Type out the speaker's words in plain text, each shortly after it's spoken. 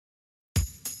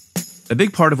A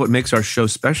big part of what makes our show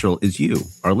special is you,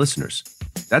 our listeners.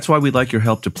 That's why we'd like your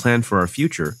help to plan for our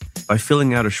future by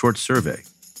filling out a short survey.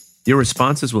 Your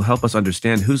responses will help us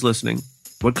understand who's listening,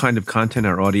 what kind of content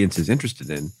our audience is interested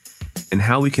in, and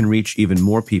how we can reach even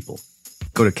more people.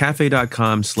 Go to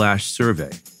cafe.com/survey.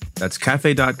 That's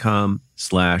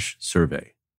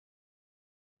cafe.com/survey.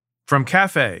 From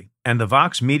Cafe and the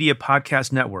Vox Media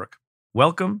Podcast Network,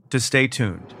 welcome to Stay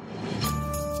Tuned.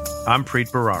 I'm Preet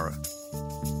Bharara.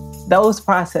 Those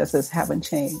processes haven't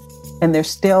changed, and they're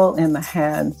still in the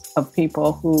hands of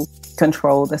people who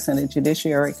control the Senate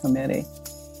Judiciary Committee.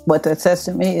 What that says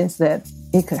to me is that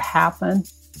it could happen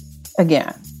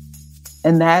again.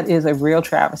 And that is a real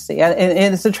travesty.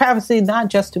 And it's a travesty not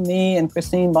just to me and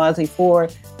Christine Blasey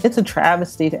Ford. It's a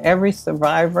travesty to every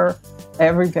survivor,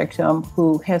 every victim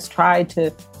who has tried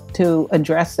to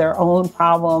address their own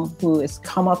problem, who has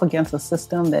come up against a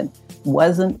system that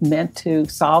wasn't meant to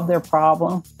solve their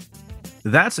problem.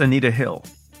 That's Anita Hill.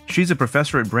 She's a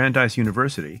professor at Brandeis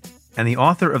University and the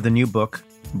author of the new book,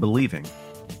 Believing,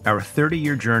 Our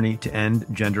 30-Year Journey to End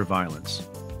Gender Violence.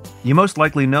 You most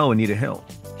likely know Anita Hill.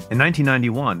 In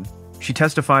 1991, she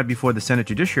testified before the Senate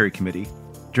Judiciary Committee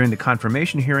during the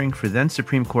confirmation hearing for then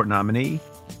Supreme Court nominee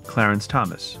Clarence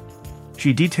Thomas.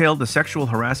 She detailed the sexual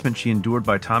harassment she endured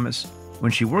by Thomas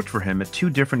when she worked for him at 2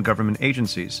 different government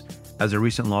agencies as a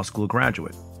recent law school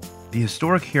graduate. The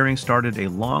historic hearing started a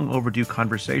long overdue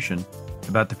conversation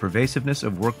about the pervasiveness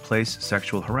of workplace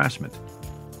sexual harassment.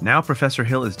 Now Professor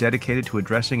Hill is dedicated to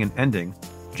addressing and ending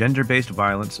gender-based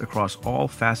violence across all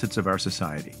facets of our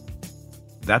society.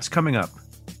 That's coming up.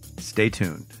 Stay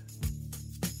tuned.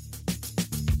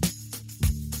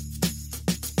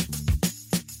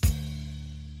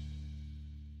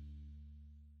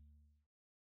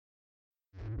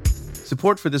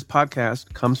 Support for this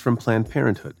podcast comes from Planned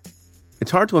Parenthood. It's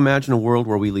hard to imagine a world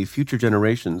where we leave future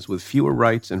generations with fewer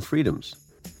rights and freedoms.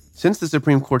 Since the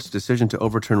Supreme Court's decision to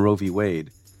overturn Roe v.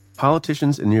 Wade,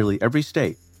 politicians in nearly every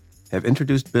state have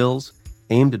introduced bills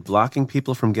aimed at blocking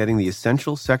people from getting the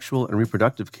essential sexual and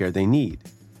reproductive care they need,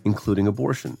 including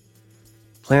abortion.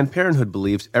 Planned Parenthood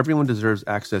believes everyone deserves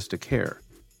access to care,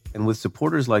 and with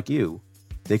supporters like you,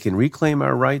 they can reclaim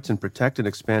our rights and protect and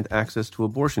expand access to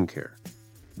abortion care.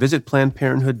 Visit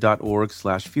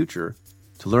PlannedParenthood.org/future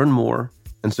to learn more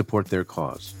and support their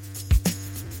cause.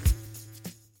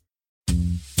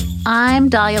 I'm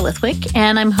Dahlia Lithwick,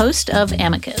 and I'm host of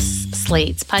Amicus,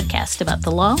 Slate's podcast about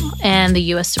the law and the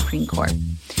U.S. Supreme Court.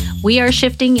 We are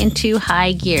shifting into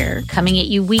high gear, coming at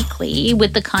you weekly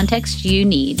with the context you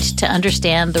need to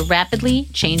understand the rapidly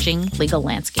changing legal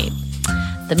landscape.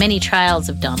 The many trials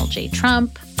of Donald J.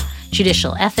 Trump,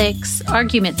 judicial ethics,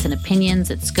 arguments and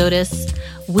opinions at SCOTUS.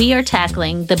 We are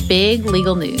tackling the big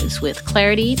legal news with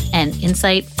clarity and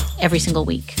insight every single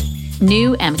week.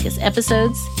 New Amicus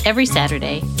episodes every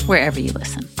Saturday, wherever you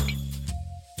listen.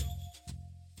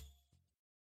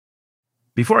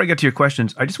 Before I get to your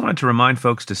questions, I just wanted to remind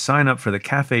folks to sign up for the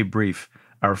Cafe Brief,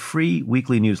 our free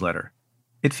weekly newsletter.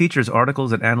 It features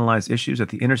articles that analyze issues at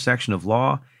the intersection of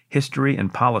law, history,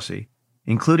 and policy,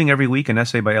 including every week an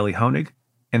essay by Elie Honig,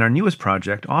 and our newest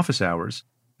project, Office Hours,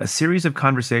 a series of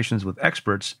conversations with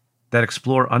experts that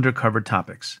explore undercovered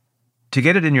topics. To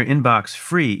get it in your inbox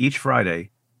free each Friday,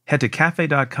 head to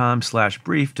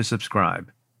cafe.com/brief to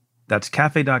subscribe. That's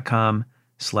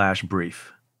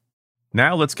cafe.com/brief.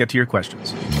 Now let's get to your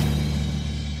questions.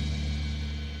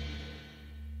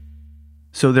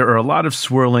 So there are a lot of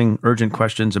swirling, urgent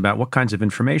questions about what kinds of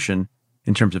information,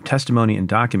 in terms of testimony and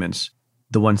documents,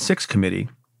 the 1-6 committee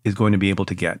is going to be able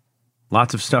to get.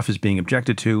 Lots of stuff is being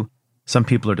objected to. Some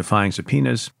people are defying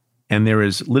subpoenas, and there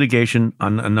is litigation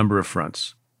on a number of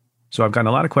fronts. So I've gotten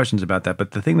a lot of questions about that,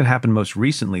 but the thing that happened most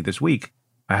recently this week,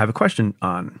 I have a question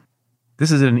on. This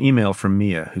is an email from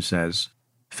Mia who says,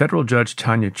 Federal Judge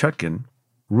Tanya Chutkan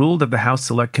ruled that the House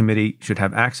Select Committee should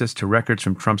have access to records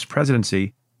from Trump's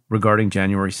presidency regarding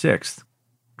January 6th.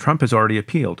 Trump has already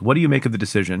appealed. What do you make of the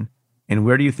decision, and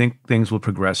where do you think things will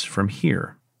progress from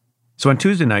here? So on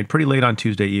Tuesday night, pretty late on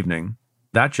Tuesday evening,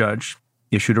 that judge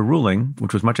issued a ruling,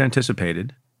 which was much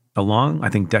anticipated, a long, I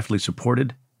think definitely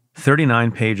supported,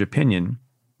 39-page opinion,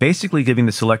 basically giving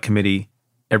the Select Committee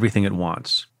everything it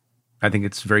wants. I think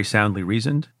it's very soundly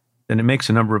reasoned, and it makes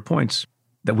a number of points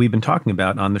that we've been talking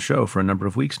about on the show for a number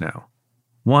of weeks now.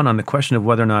 One, on the question of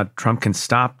whether or not Trump can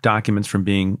stop documents from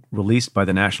being released by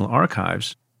the National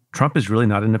Archives, Trump is really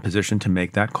not in a position to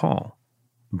make that call.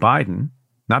 Biden,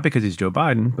 not because he's Joe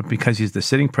Biden, but because he's the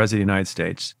sitting president of the United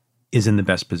States, is in the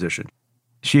best position.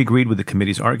 She agreed with the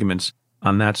committee's arguments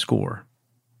on that score.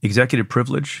 Executive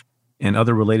privilege and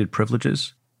other related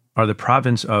privileges are the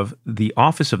province of the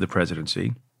office of the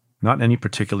presidency, not any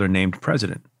particular named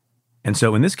president. And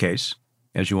so in this case,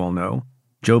 as you all know,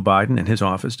 Joe Biden and his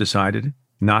office decided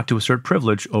not to assert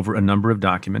privilege over a number of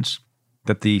documents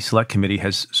that the Select Committee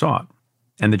has sought.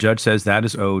 And the judge says that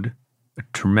is owed a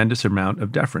tremendous amount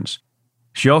of deference.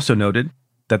 She also noted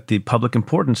that the public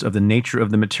importance of the nature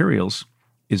of the materials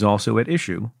is also at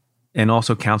issue, and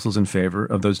also counsels in favor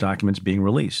of those documents being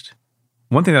released.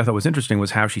 One thing that I thought was interesting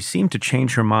was how she seemed to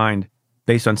change her mind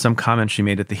based on some comments she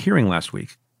made at the hearing last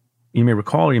week. You may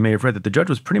recall, or you may have read, that the judge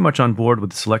was pretty much on board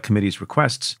with the Select Committee's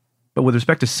requests, but with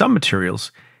respect to some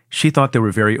materials, she thought they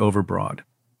were very overbroad,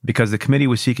 because the committee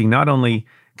was seeking not only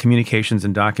communications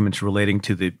and documents relating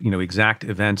to the exact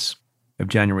events of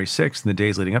January 6th and the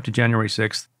days leading up to January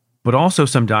 6th, but also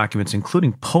some documents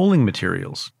including polling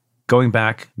materials going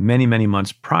back many, many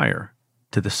months prior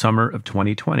to the summer of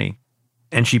 2020.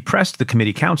 And she pressed the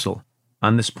committee counsel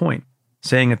on this point,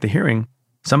 saying at the hearing,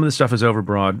 some of the stuff is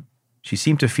overbroad. She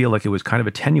seemed to feel like it was kind of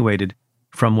attenuated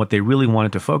from what they really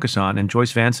wanted to focus on. And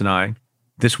Joyce Vance and I,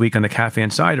 this week on the Cafe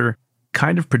Insider,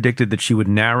 kind of predicted that she would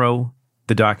narrow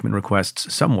the document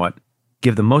requests somewhat,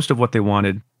 give them most of what they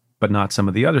wanted, but not some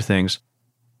of the other things.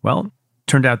 Well,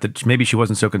 turned out that maybe she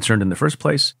wasn't so concerned in the first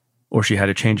place, or she had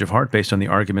a change of heart based on the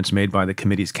arguments made by the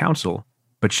committee's counsel,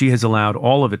 but she has allowed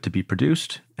all of it to be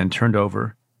produced and turned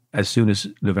over as soon as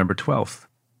November 12th.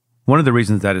 One of the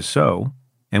reasons that is so,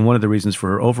 and one of the reasons for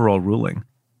her overall ruling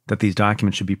that these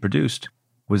documents should be produced,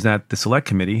 was that the Select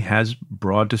Committee has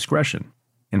broad discretion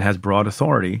and has broad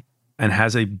authority and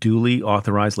has a duly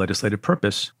authorized legislative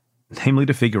purpose, namely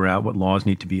to figure out what laws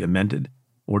need to be amended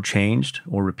or changed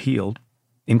or repealed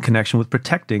in connection with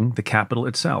protecting the Capitol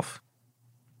itself.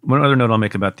 One other note I'll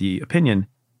make about the opinion,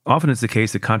 often it's the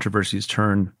case that controversies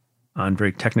turn on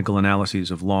very technical analyses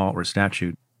of law or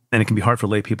statute, and it can be hard for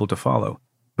lay people to follow.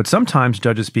 But sometimes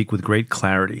judges speak with great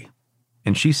clarity.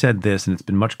 And she said this, and it's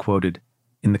been much quoted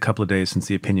in the couple of days since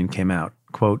the opinion came out,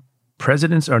 quote,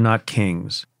 "Presidents are not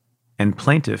kings, and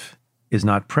plaintiff is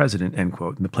not president," end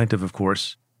quote. And the plaintiff, of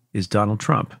course, is Donald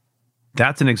Trump.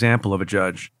 That's an example of a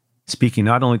judge speaking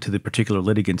not only to the particular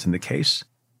litigants in the case,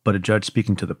 but a judge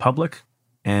speaking to the public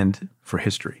and for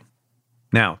history.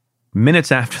 Now,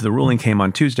 minutes after the ruling came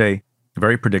on Tuesday,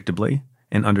 very predictably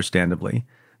and understandably,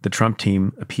 the Trump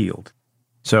team appealed.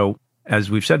 So, as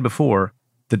we've said before,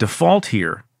 the default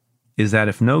here is that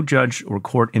if no judge or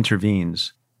court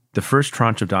intervenes, the first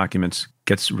tranche of documents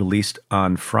gets released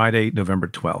on Friday, November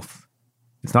 12th.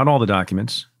 It's not all the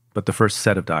documents, but the first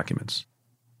set of documents.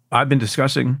 I've been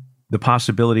discussing the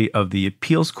possibility of the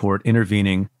appeals court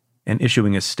intervening and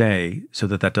issuing a stay so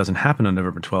that that doesn't happen on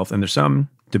November 12th. And there's some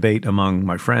debate among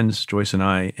my friends, Joyce and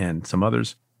I, and some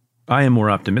others. I am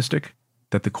more optimistic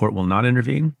that the court will not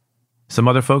intervene. Some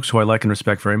other folks who I like and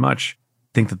respect very much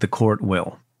think that the court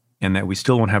will, and that we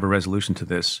still won't have a resolution to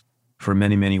this for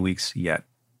many, many weeks yet.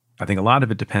 I think a lot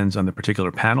of it depends on the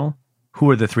particular panel. Who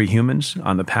are the three humans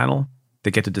on the panel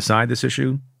that get to decide this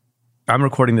issue? I'm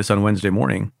recording this on Wednesday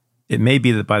morning. It may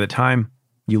be that by the time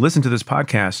you listen to this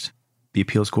podcast, the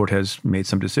appeals court has made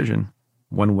some decision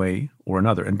one way or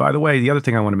another. And by the way, the other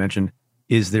thing I want to mention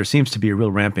is there seems to be a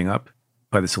real ramping up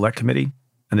by the Select Committee.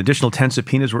 An additional 10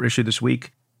 subpoenas were issued this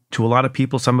week to a lot of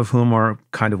people, some of whom are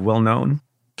kind of well-known,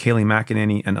 Kayleigh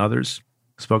McEnany and others,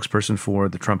 spokesperson for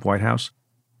the Trump White House,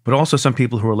 but also some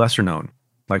people who are lesser known,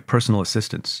 like personal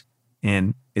assistants.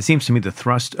 And it seems to me the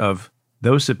thrust of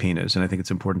those subpoenas, and I think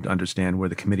it's important to understand where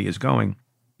the committee is going,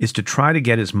 is to try to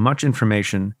get as much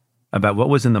information about what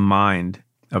was in the mind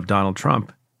of Donald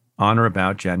Trump on or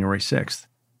about January 6th.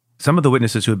 Some of the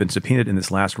witnesses who have been subpoenaed in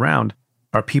this last round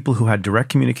are people who had direct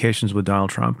communications with Donald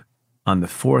Trump on the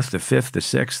 4th, the 5th, the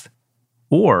 6th,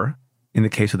 or, in the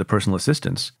case of the personal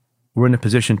assistants, were in a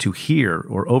position to hear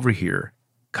or overhear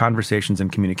conversations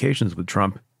and communications with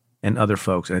Trump and other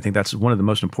folks. And I think that's one of the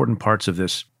most important parts of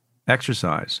this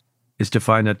exercise, is to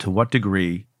find out to what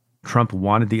degree Trump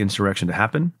wanted the insurrection to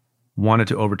happen, wanted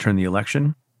to overturn the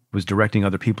election, was directing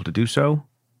other people to do so.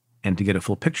 And to get a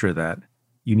full picture of that,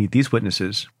 you need these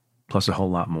witnesses plus a whole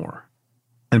lot more.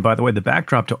 And by the way, the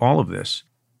backdrop to all of this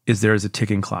is there is a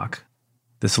ticking clock.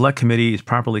 The Select Committee is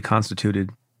properly constituted,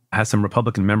 has some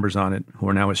Republican members on it who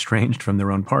are now estranged from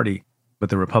their own party, but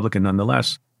they're Republican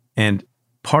nonetheless. And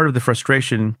part of the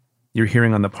frustration you're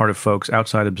hearing on the part of folks,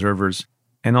 outside observers,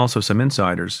 and also some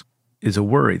insiders, is a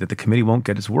worry that the committee won't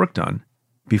get its work done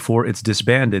before it's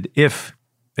disbanded if,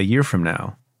 a year from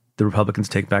now, the Republicans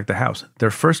take back the House.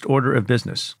 Their first order of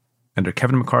business, under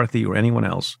Kevin McCarthy or anyone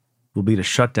else, will be to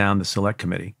shut down the Select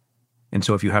Committee. And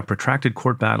so if you have protracted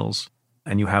court battles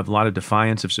and you have a lot of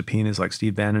defiance of subpoenas like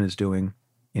Steve Bannon is doing,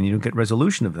 and you don't get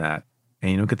resolution of that,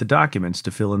 and you don't get the documents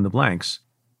to fill in the blanks,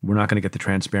 we're not going to get the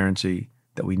transparency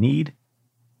that we need.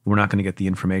 We're not going to get the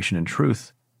information and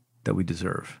truth that we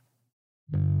deserve.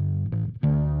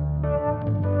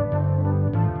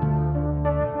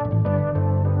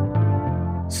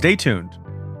 Stay tuned.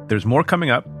 There's more coming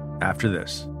up after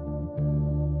this.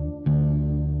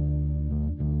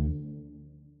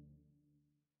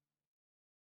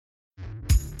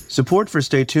 Support for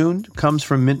Stay Tuned comes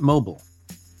from Mint Mobile.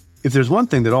 If there's one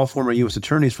thing that all former U.S.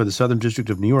 attorneys for the Southern District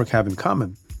of New York have in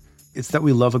common, it's that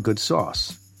we love a good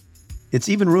sauce. It's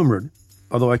even rumored,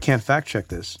 although I can't fact-check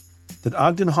this, that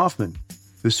Ogden Hoffman,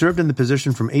 who served in the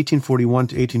position from 1841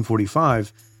 to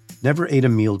 1845, never ate a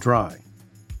meal dry.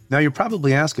 Now you're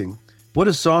probably asking, what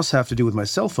does sauce have to do with my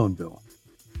cell phone bill?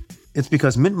 It's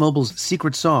because Mint Mobile's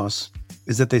secret sauce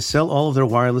is that they sell all of their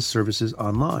wireless services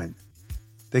online.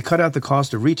 They cut out the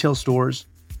cost of retail stores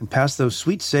and pass those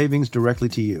sweet savings directly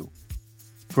to you.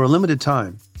 For a limited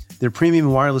time, their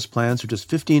premium wireless plans are just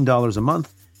 $15 a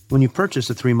month when you purchase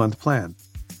a 3-month plan.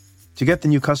 To get the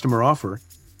new customer offer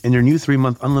and your new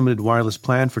 3-month unlimited wireless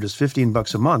plan for just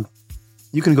 $15 a month,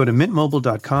 you can go to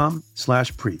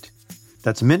mintmobile.com/Preet.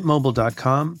 That's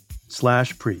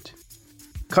mintmobile.com/Preet.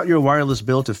 Cut your wireless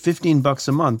bill to $15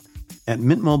 a month at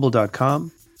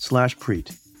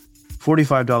mintmobile.com/Preet.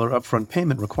 $45 upfront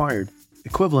payment required,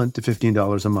 equivalent to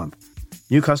 $15 a month.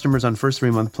 New customers on first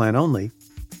 3-month plan only.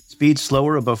 Speed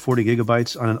slower above 40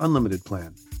 gigabytes on an unlimited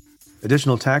plan.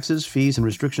 Additional taxes, fees, and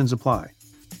restrictions apply.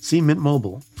 See Mint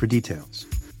Mobile for details.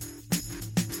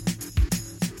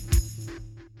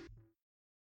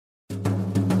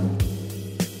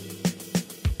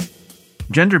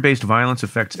 Gender-based violence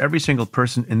affects every single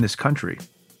person in this country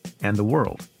and the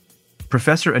world.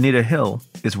 Professor Anita Hill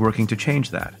is working to change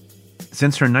that.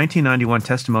 Since her 1991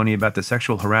 testimony about the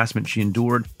sexual harassment she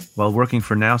endured while working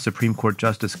for now Supreme Court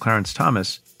Justice Clarence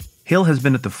Thomas, Hill has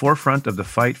been at the forefront of the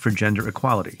fight for gender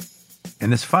equality.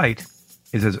 And this fight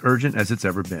is as urgent as it's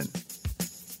ever been.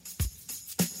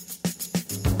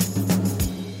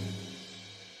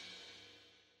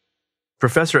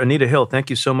 Professor Anita Hill, thank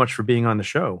you so much for being on the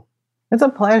show. It's a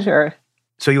pleasure.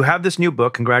 So you have this new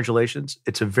book. Congratulations.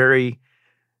 It's a very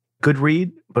good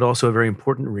read, but also a very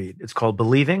important read. It's called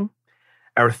Believing: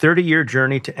 Our 30-Year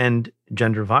Journey to End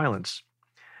Gender Violence.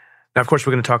 Now, of course,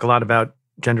 we're going to talk a lot about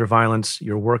gender violence,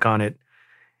 your work on it.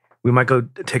 We might go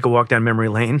take a walk down memory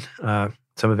lane,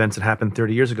 some events that happened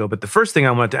 30 years ago. But the first thing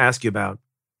I wanted to ask you about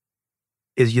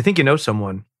is, you think you know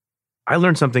someone. I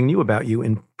learned something new about you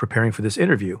in preparing for this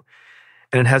interview,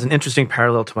 and it has an interesting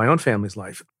parallel to my own family's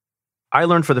life. I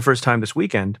learned for the first time this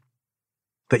weekend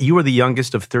that you are the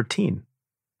youngest of 13.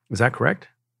 Is that correct?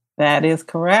 That is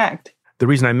correct. The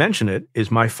reason I mention it is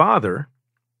my father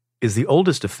is the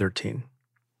oldest of 13.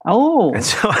 Oh. And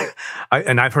so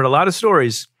I've heard a lot of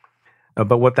stories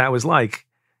about what that was like.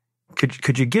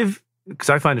 Could you give, because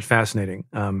I find it fascinating.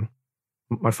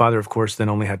 My father, of course, then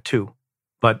only had 2.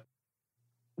 But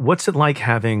what's it like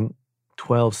having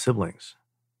 12 siblings?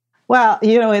 Well,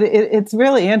 it's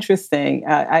really interesting.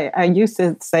 I used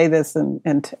to say this in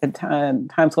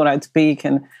times when I'd speak,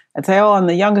 and I'd say, "Oh, I'm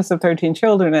the youngest of 13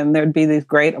 children," and there'd be this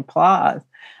great applause.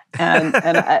 And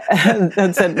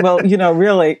I said, "Well,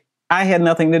 really, I had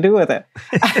nothing to do with it.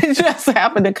 I just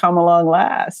happened to come along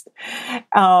last."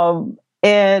 But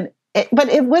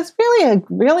it was really a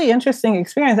really interesting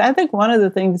experience. I think one of the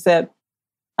things that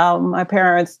my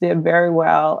parents did very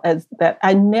well is that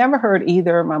I never heard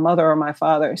either my mother or my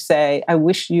father say, "I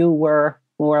wish you were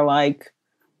more like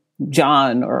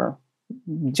John or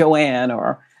Joanne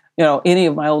or any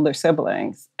of my older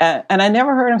siblings." And I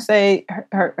never heard him say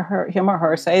him or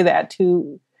her say that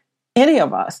to any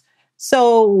of us.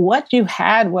 So what you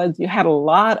had a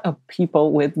lot of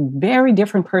people with very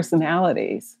different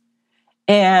personalities.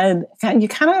 And you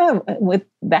kind of, with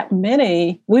that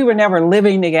many, we were never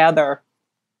living together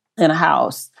in a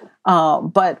house.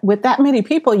 But with that many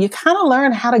people, you kind of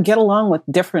learn how to get along with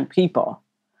different people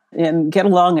and get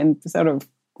along in sort of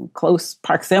close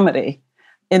proximity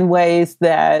in ways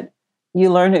that you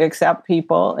learn to accept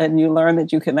people, and you learn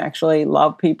that you can actually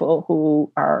love people who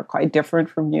are quite different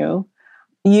from you.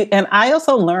 And I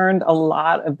also learned a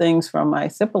lot of things from my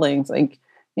siblings. Like,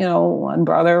 one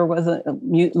brother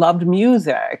loved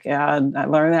music, and I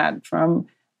learned that from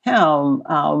him.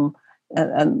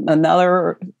 And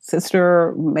another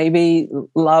sister maybe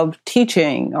loved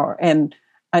teaching,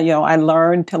 I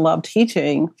learned to love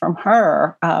teaching from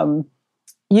her.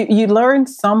 You learn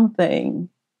something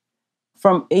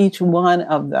from each one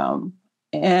of them,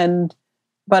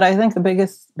 but I think the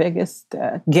biggest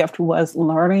gift was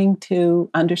learning to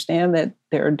understand that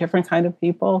there are different kind of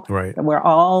people, right? That we're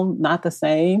all not the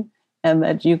same, and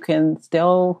that you can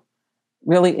still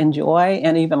really enjoy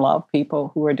and even love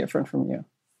people who are different from you.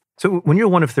 So when you're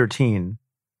one of 13,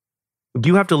 do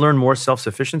you have to learn more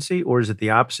self-sufficiency, or is it the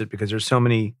opposite because there's so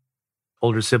many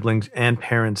older siblings and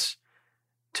parents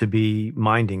to be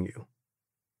minding you?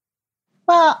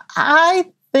 Well,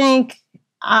 I think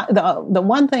the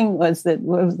one thing was that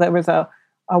there was a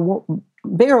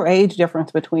bigger age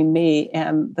difference between me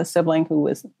and the sibling who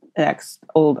was next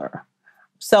older.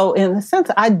 So in a sense,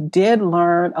 I did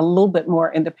learn a little bit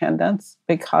more independence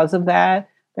because of that.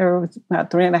 There was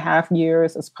about 3.5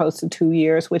 years as opposed to 2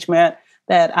 years, which meant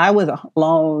that I was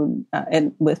alone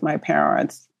with my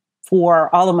parents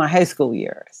for all of my high school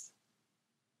years.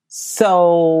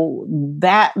 So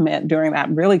that meant during that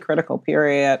really critical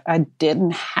period, I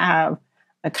didn't have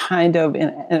a kind of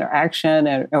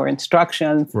interaction or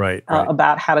instructions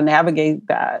about how to navigate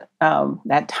that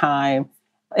time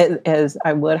as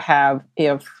I would have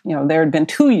if there had been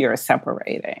 2 years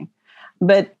separating.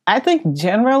 But I think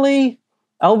generally,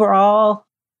 overall,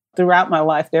 throughout my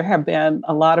life, there have been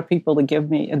a lot of people to give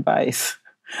me advice,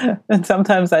 and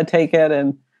sometimes I take it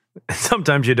and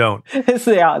sometimes you don't.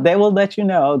 Yeah, they will let you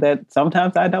know that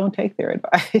sometimes I don't take their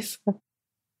advice.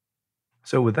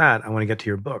 So with that, I want to get to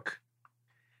your book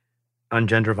on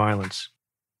gender violence.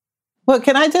 Well,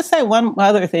 can I just say one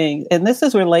other thing? And this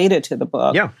is related to the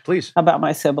book. Yeah, please. About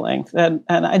my siblings. And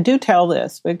I do tell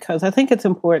this because I think it's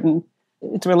important.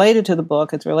 It's related to the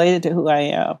book. It's related to who I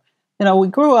am. We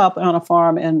grew up on a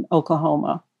farm in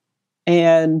Oklahoma,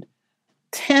 and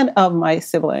 10 of my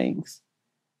siblings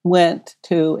went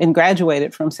to and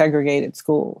graduated from segregated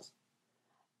schools.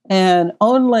 And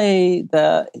only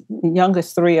the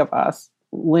youngest 3 of us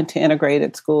went to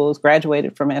integrated schools,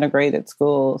 graduated from integrated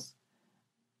schools.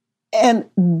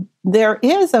 And there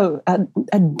is a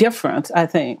difference, I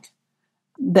think,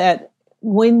 that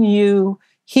when you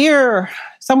hear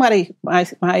somebody my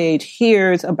age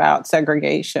hears about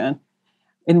segregation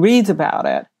and reads about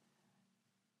it,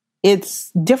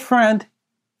 it's different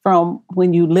from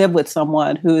when you live with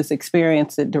someone who has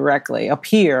experienced it directly, a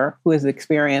peer who has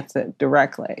experienced it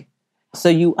directly. So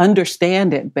you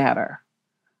understand it better,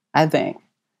 I think,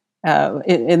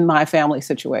 in my family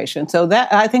situation. So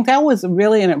that I think that was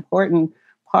really an important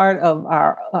part of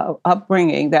our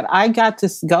upbringing, that I got to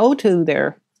go to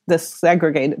the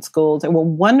segregated schools. There were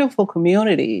wonderful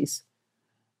communities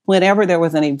whenever there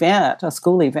was an event, a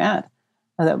school event,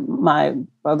 that my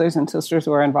brothers and sisters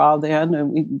were involved in, and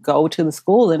we'd go to the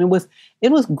school, and it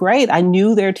was great. I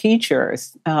knew their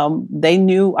teachers. They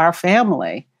knew our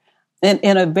family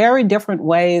in a very different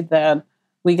way than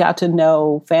we got to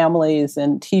know families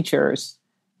and teachers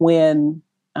when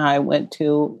I went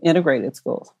to integrated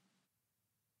schools.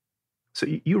 So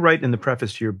you write in the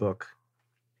preface to your book,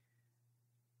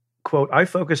 quote, "I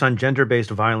focus on gender-based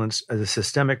violence as a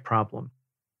systemic problem.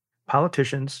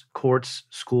 Politicians, courts,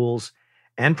 schools,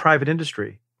 and private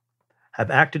industry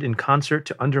have acted in concert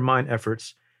to undermine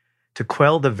efforts to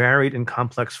quell the varied and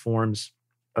complex forms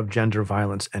of gender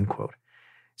violence," end quote.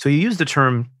 So you use the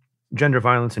term gender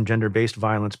violence and gender-based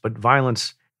violence, but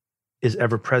violence is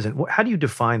ever present. How do you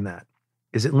define that?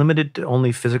 Is it limited to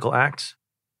only physical acts?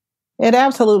 It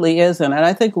absolutely isn't. And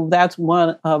I think that's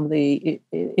one of the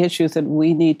issues that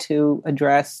we need to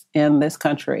address in this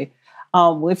country.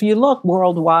 If you look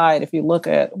worldwide, if you look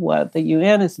at what the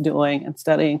UN is doing in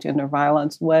studying gender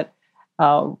violence, what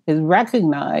is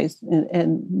recognized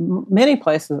in many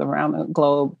places around the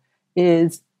globe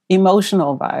is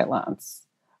emotional violence,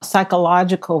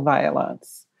 psychological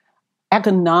violence,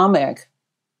 economic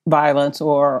violence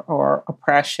or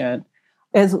oppression,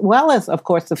 as well as, of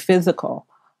course, the physical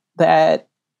that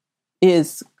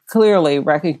is clearly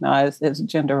recognized as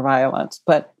gender violence.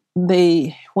 But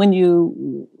when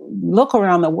you look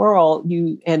around the world,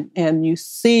 you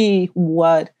see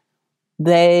what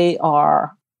they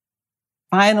are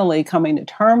finally coming to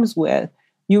terms with,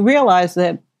 you realize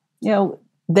that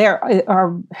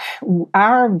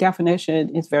our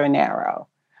definition is very narrow,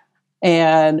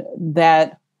 and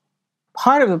that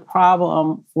part of the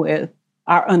problem with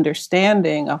our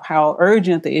understanding of how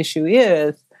urgent the issue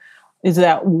is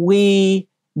that we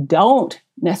don't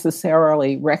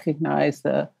necessarily recognize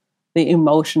the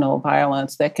emotional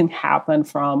violence that can happen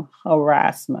from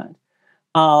harassment.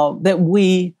 That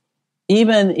we,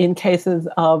 even in cases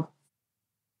of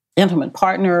intimate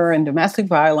partner and domestic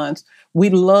violence, we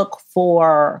look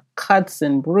for cuts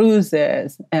and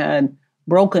bruises and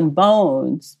broken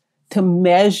bones to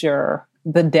measure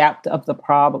the depth of the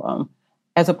problem,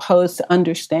 as opposed to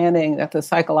understanding that the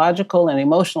psychological and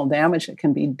emotional damage that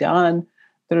can be done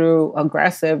through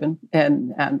aggressive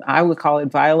and I would call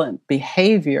it violent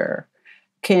behavior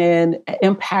can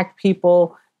impact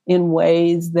people in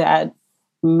ways that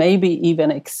maybe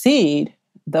even exceed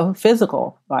the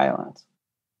physical violence.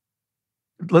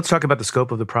 Let's talk about the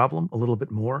scope of the problem a little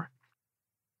bit more.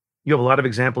 You have a lot of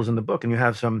examples in the book, and you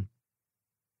have some,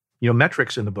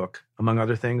 metrics in the book, among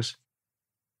other things.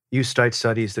 You cite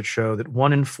studies that show that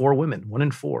 1 in 4 women, 1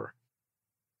 in 4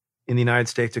 in the United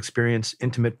States experience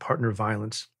intimate partner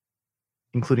violence,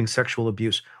 including sexual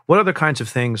abuse. What other kinds of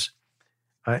things,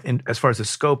 as far as the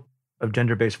scope of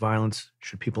gender-based violence,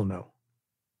 should people know?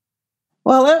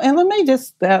 Well, and let me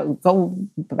just go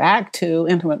back to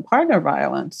intimate partner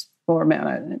violence for a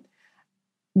minute.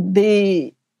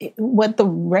 What the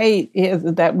rate is,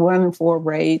 that 1 in 4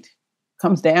 rate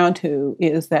comes down to,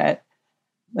 is that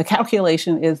the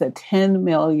calculation is that 10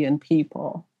 million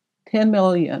people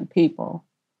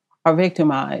are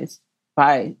victimized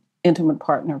by intimate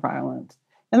partner violence.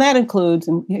 And that includes,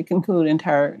 and it can include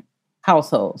entire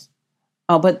households.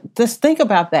 But just think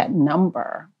about that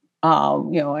number.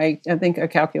 I think I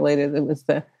calculated it was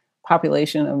the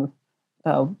population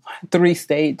of 3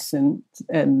 states and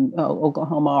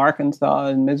Oklahoma, Arkansas,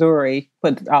 and Missouri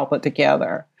all put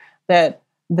together. That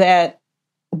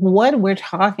what we're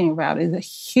talking about is a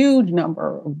huge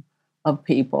number of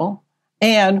people,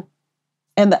 and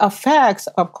the effects,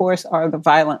 of course, are the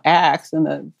violent acts and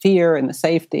the fear and the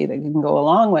safety that can go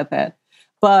along with it.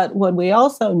 But what we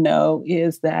also know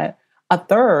is that a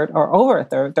third, or over a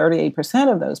third,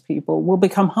 38% of those people will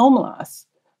become homeless.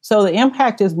 So the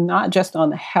impact is not just on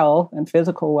the health and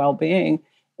physical well-being.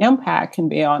 Impact can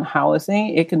be on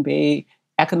housing. It can be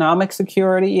economic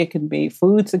security. It can be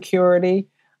food security.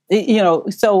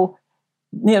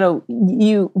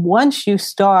 Once you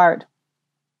start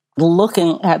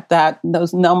looking at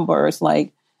those numbers,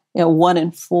 like 1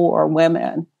 in 4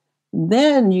 women,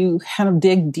 then you kind of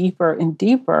dig deeper and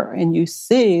deeper, and you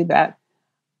see that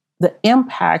the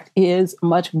impact is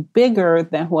much bigger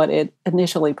than what it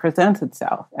initially presents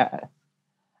itself as.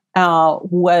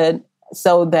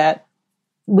 So that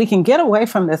we can get away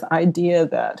from this idea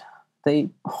that the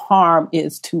harm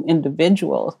is to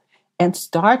individuals and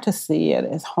start to see it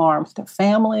as harms to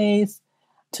families,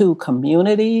 to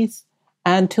communities,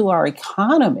 and to our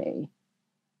economy,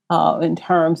 in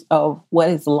terms of what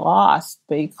is lost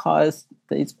because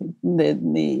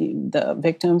the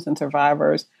victims and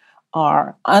survivors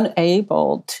are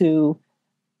unable to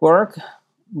work,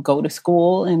 go to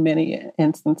school in many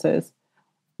instances.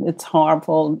 It's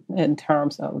harmful in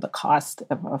terms of the cost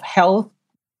of health,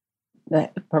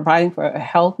 providing for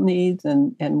health needs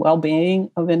and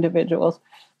well-being of individuals.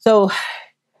 So,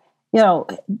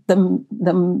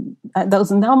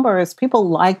 those numbers, people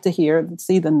like to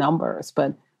see the numbers,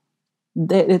 but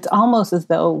it's almost as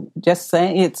though just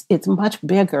saying it's much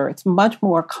bigger, it's much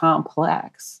more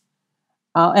complex.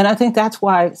 And I think that's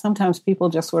why sometimes people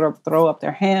just sort of throw up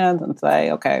their hands and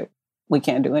say, okay, we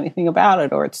can't do anything about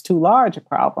it, or it's too large a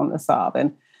problem to solve.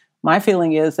 And my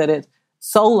feeling is that it's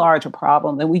so large a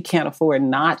problem that we can't afford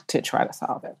not to try to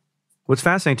solve it. What's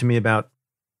fascinating to me about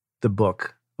the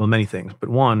book, well, many things, but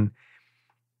one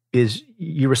is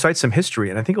you recite some history,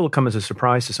 and I think it will come as a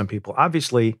surprise to some people.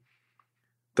 Obviously,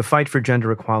 the fight for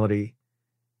gender equality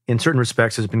in certain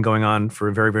respects has been going on for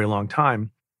a very, very long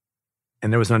time.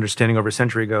 And there was an understanding over a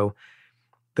century ago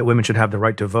that women should have the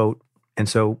right to vote. And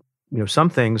so, some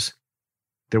things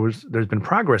there's been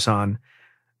progress on,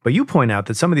 but you point out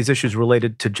that some of these issues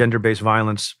related to gender-based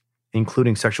violence,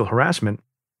 including sexual harassment,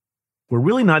 were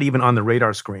really not even on the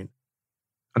radar screen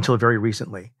until very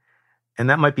recently. And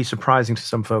that might be surprising to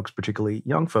some folks, particularly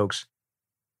young folks.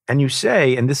 And you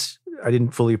say, and this I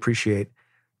didn't fully appreciate,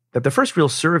 that the first real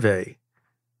survey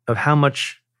of how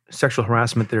much sexual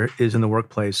harassment there is in the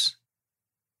workplace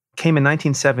came in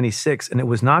 1976, and it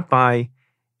was not by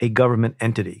a government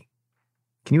entity.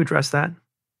 Can you address that?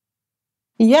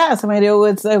 Yes,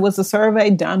 it was a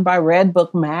survey done by Red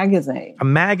Book magazine. A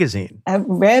magazine. And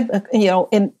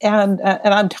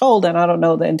I'm told, and I don't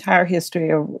know the entire history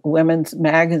of women's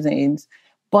magazines,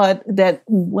 but that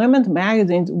women's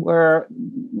magazines were,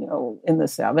 in the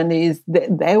 70s,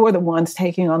 they were the ones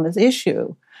taking on this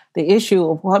issue, the issue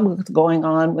of what was going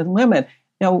on with women.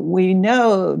 We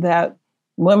know that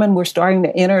women were starting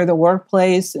to enter the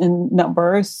workplace in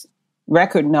numbers,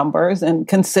 record numbers, and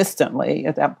consistently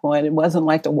at that point. It wasn't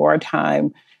like the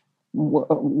wartime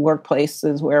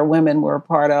workplaces where women were a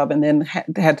part of and then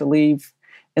had to leave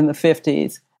in the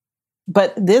 50s.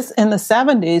 But this, in the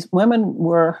 70s, women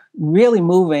were really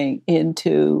moving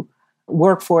into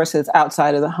workforces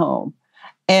outside of the home.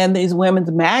 And these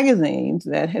women's magazines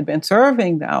that had been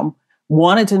serving them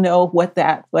wanted to know what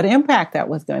impact that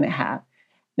was going to have.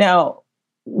 Now,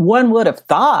 one would have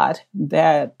thought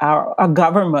that our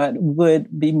government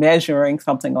would be measuring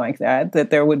something like that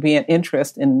there would be an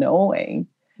interest in knowing.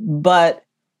 But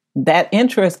that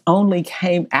interest only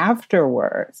came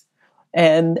afterwards.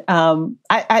 And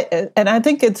I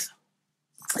think it's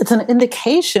an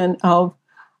indication of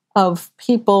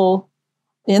people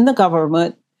in the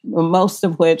government, most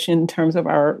of which, in terms of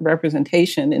our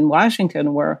representation in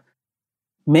Washington, were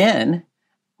men.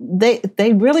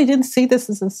 They really didn't see this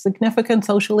as a significant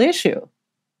social issue.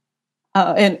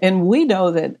 And we know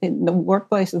that in the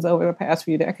workplaces over the past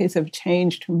few decades have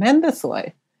changed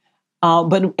tremendously.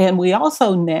 And we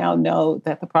also now know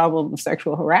that the problem of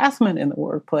sexual harassment in the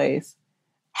workplace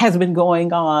has been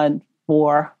going on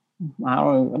for, I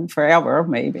don't know, forever,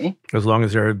 maybe. As long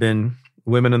as there have been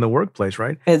women in the workplace,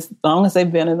 right? As long as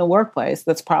they've been in the workplace,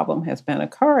 this problem has been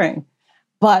occurring.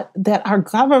 But that our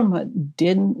government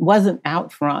wasn't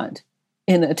out front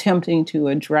in attempting to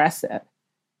address it,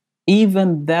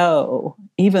 even though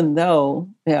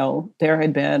there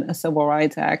had been a Civil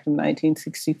Rights Act in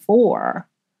 1964,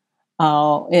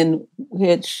 in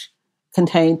which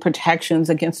contained protections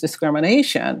against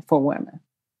discrimination for women.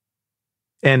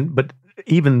 But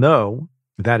even though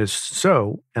that is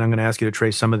so, and I'm going to ask you to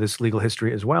trace some of this legal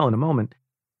history as well in a moment,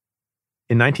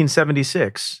 in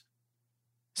 1976,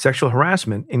 sexual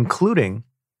harassment, including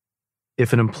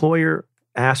if an employer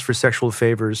asked for sexual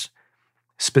favors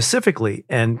specifically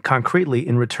and concretely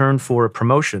in return for a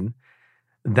promotion,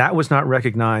 that was not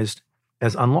recognized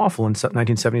as unlawful in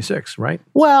 1976, right?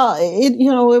 Well,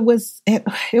 it was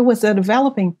a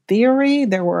developing theory.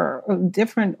 There were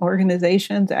different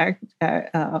organizations,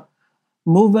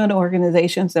 movement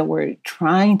organizations that were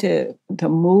trying to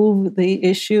move the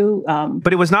issue.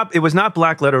 But it was not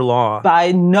black letter law.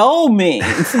 By no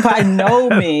means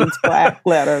black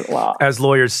letter law. As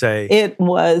lawyers say. It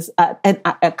was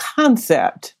a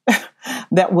concept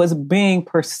that was being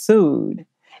pursued,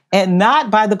 and not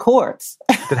by the courts.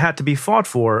 That had to be fought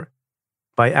for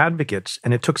by advocates,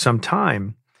 and it took some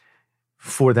time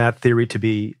for that theory to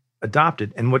be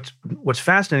adopted. And what's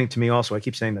fascinating to me also, I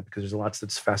keep saying that because there's a lot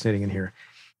that's fascinating in here.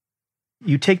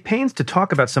 You take pains to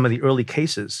talk about some of the early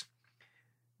cases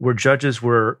where judges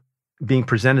were being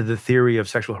presented the theory of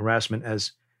sexual harassment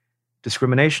as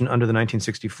discrimination under the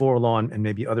 1964 law and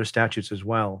maybe other statutes as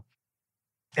well.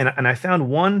 And I found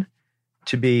one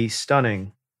to be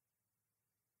stunning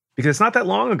because it's not that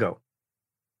long ago.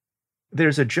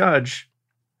 There's a judge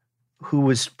who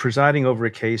was presiding over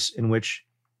a case in which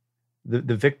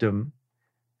the victim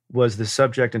was the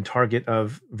subject and target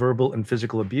of verbal and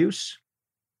physical abuse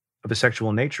of a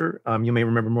sexual nature. You may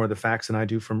remember more of the facts than I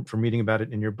do from reading about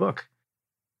it in your book.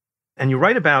 And you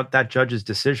write about that judge's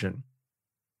decision,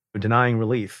 denying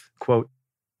relief. Quote,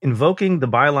 invoking the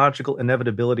biological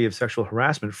inevitability of sexual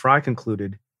harassment, Frye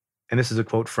concluded, and this is a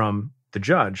quote from the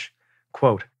judge,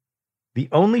 quote, the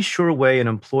only sure way an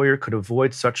employer could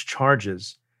avoid such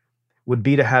charges would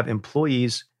be to have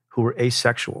employees who were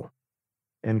asexual,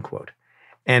 end quote.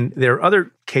 And there are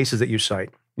other cases that you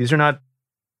cite. These are not,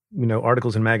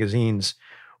 articles in magazines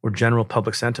or general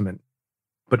public sentiment,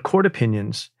 but court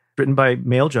opinions written by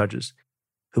male judges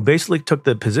who basically took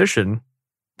the position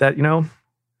that,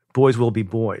 boys will be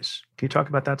boys. Can you talk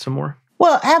about that some more?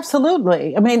 Well,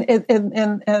 absolutely. I mean,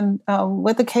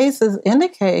 what the cases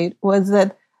indicate was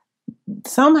that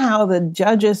somehow the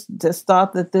judges just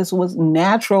thought that this was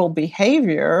natural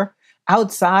behavior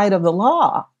outside of the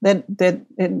law. And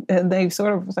they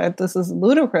sort of said this is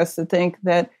ludicrous to think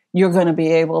that you're going to be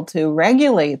able to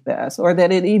regulate this or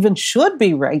that it even should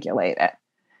be regulated.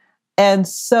 And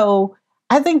so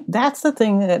I think that's the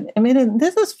thing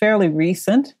this is fairly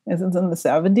recent. This is in the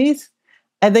 70s.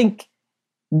 I think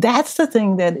that's the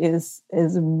thing that is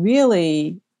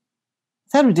really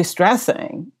sort of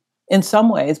distressing in some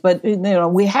ways, but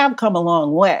we have come a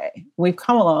long way. We've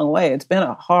come a long way. It's been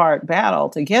a hard battle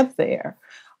to get there,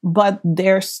 but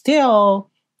there still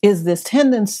is this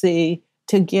tendency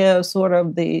to give sort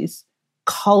of these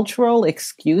cultural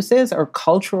excuses or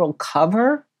cultural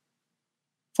cover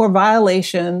for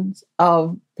violations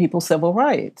of people's civil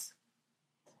rights.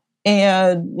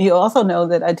 And you also know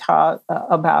that I talk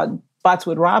about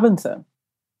Spotswood Robinson.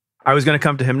 I was going to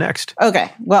come to him next. Okay,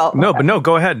 well. No,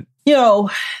 go ahead.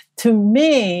 To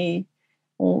me,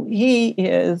 he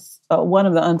is one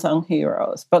of the unsung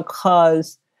heroes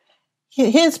because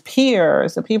his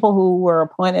peers, the people who were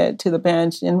appointed to the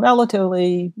bench in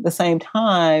relatively the same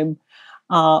time,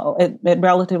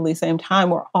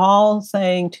 were all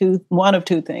saying one of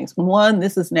two things. One,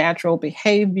 this is natural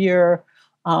behavior,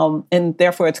 and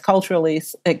therefore it's culturally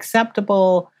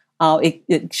acceptable.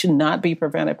 It should not be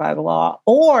prevented by the law.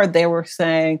 Or they were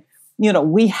saying,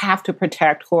 we have to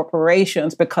protect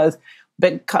corporations because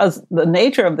the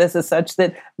nature of this is such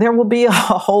that there will be a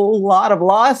whole lot of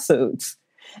lawsuits.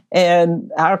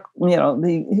 And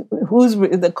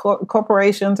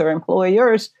corporations or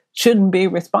employers shouldn't be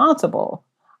responsible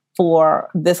for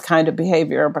this kind of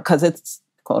behavior because it's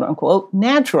quote unquote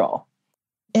natural.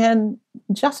 And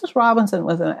Justice Robinson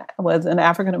was an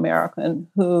African American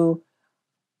who,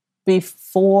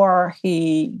 before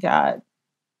he got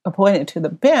appointed to the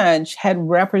bench, had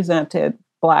represented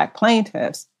Black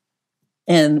plaintiffs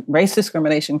in race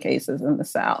discrimination cases in the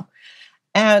South.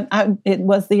 And it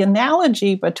was the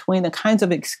analogy between the kinds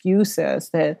of excuses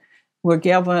that were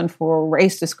given for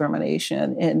race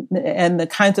discrimination and the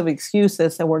kinds of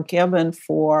excuses that were given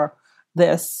for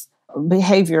this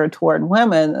behavior toward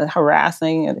women,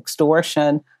 harassing and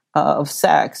extortion of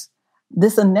sex.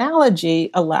 This analogy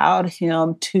allowed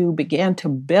him to begin to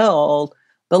build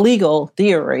the legal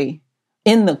theory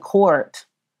in the court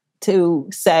to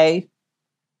say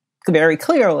very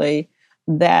clearly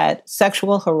that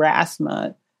sexual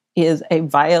harassment is a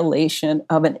violation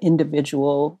of an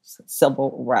individual's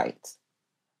civil rights.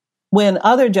 When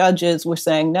other judges were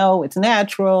saying, no, it's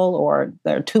natural, or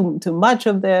there's too much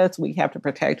of this, we have to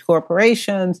protect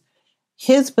corporations,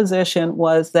 his position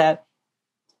was that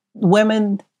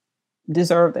women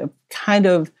deserve the kind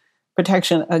of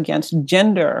protection against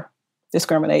gender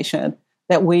discrimination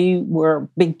that we were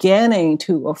beginning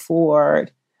to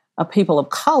afford people of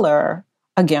color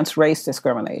against race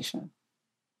discrimination.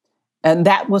 And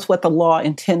that was what the law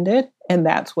intended, and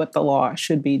that's what the law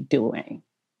should be doing.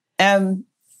 And,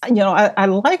 I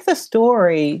like the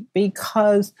story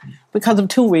because of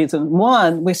two reasons.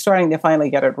 One, we're starting to finally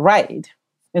get it right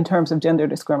in terms of gender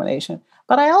discrimination.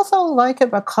 But I also like it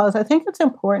because I think it's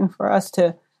important for us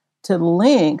to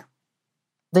link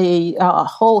the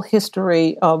whole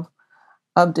history of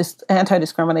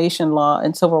anti-discrimination law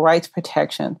and civil rights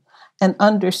protection and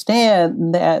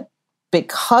understand that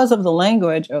because of the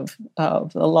language of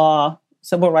the law,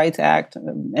 Civil Rights Act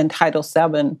and Title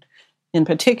VII in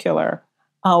particular,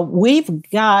 we've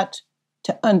got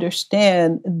to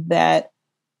understand that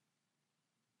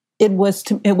it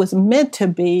was meant to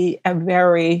be a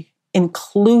very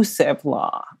inclusive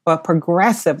law, a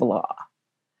progressive law.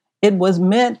 It was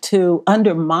meant to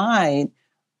undermine,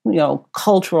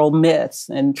 cultural myths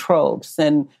and tropes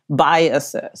and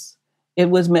biases.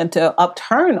 It was meant to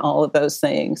upturn all of those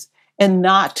things and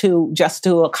not to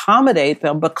accommodate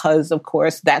them because, of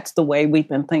course, that's the way we've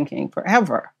been thinking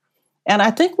forever. And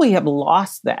I think we have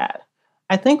lost that.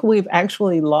 I think we've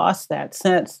actually lost that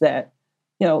sense that,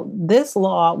 this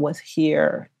law was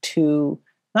here to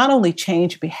not only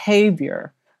change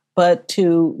behavior, but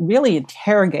to really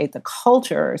interrogate the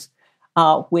cultures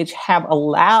which have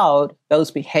allowed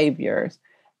those behaviors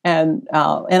and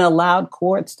allowed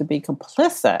courts to be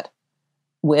complicit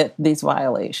with these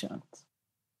violations.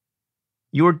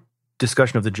 Your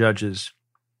discussion of the judges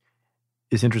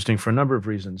is interesting for a number of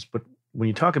reasons, but when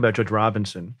you talk about Judge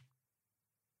Robinson,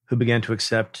 who began to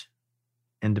accept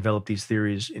and develop these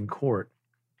theories in court,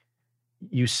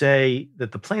 you say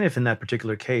that the plaintiff in that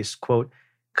particular case, quote,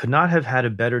 could not have had a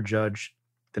better judge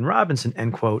than Robinson,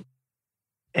 end quote.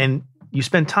 And you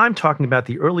spend time talking about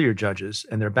the earlier judges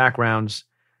and their backgrounds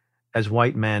as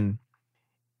white men.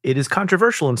 It is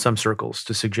controversial in some circles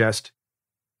to suggest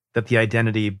that the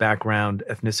identity, background,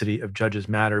 ethnicity of judges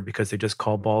matter because they just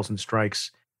call balls and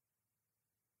strikes.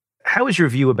 How is your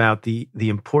view about the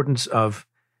importance of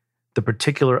the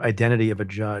particular identity of a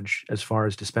judge as far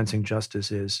as dispensing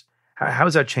justice is? How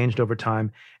has that changed over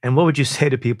time? And what would you say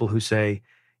to people who say,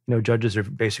 judges are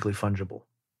basically fungible?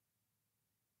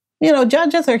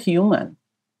 Judges are human.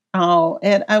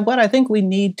 And what I think we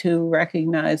need to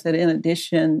recognize that in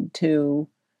addition to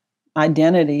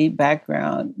identity,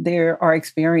 background, there are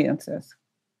experiences.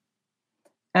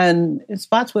 And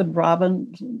Spotswood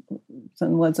Robinson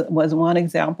was one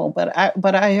example, but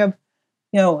I have,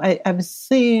 I've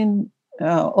seen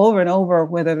over and over,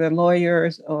 whether they're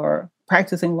lawyers or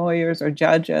practicing lawyers or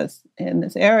judges in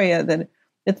this area, that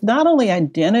it's not only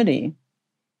identity,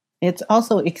 it's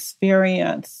also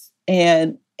experience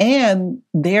and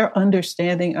their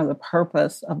understanding of the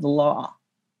purpose of the law.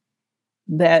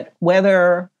 That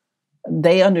whether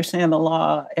they understand the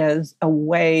law as a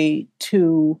way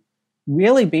to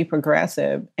really be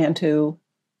progressive and to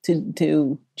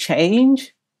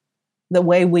change the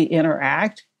way we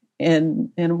interact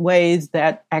in ways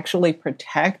that actually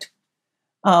protect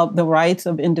the rights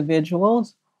of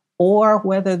individuals, or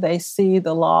whether they see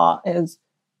the law as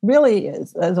really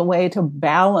as a way to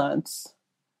balance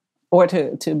or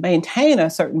to maintain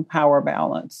a certain power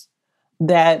balance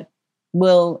that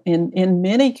will, in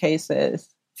many cases,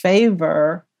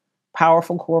 favor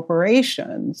powerful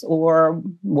corporations or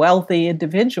wealthy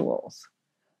individuals.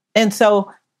 And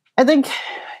so I think,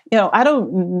 I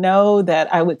don't know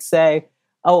that I would say,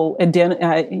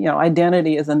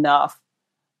 identity is enough.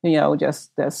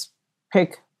 Just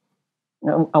pick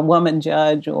a woman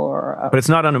judge But it's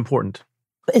not unimportant.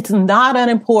 It's not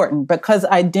unimportant because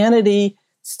identity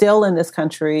still in this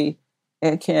country,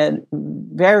 it can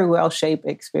very well shape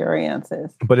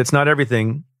experiences. But it's not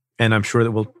everything, and I'm sure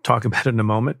that we'll talk about it in a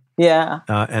moment. Yeah.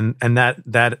 And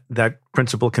that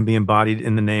principle can be embodied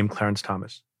in the name Clarence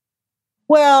Thomas.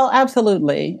 Well,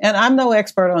 absolutely. And I'm no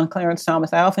expert on Clarence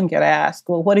Thomas. I often get asked,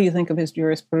 well, what do you think of his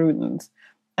jurisprudence?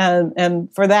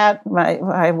 And for that,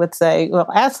 I would say, well,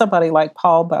 ask somebody like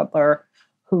Paul Butler,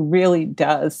 who really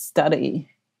does study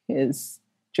his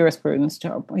jurisprudence.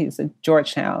 He's at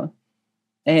Georgetown.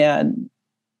 And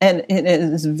it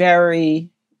is very,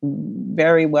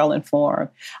 very well informed.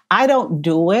 I don't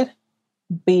do it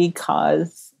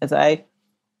because, as I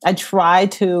try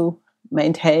to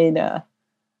maintain a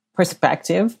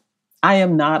perspective, I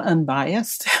am not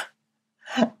unbiased.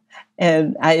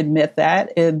 And I admit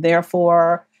that. And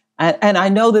therefore, and I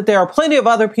know that there are plenty of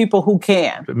other people who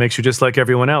can. It makes you just like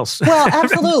everyone else. Well,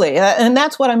 absolutely. And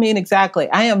that's what I mean exactly.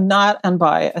 I am not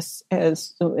unbiased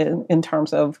in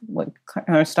terms of what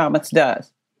Clarence Thomas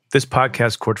does. This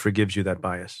podcast court forgives you that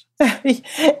bias.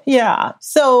 Yeah.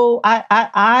 So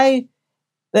I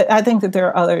think that there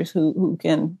are others who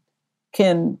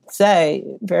can say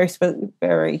very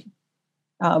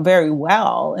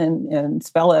well and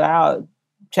spell it out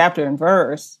chapter and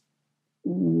verse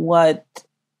what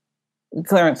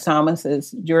Clarence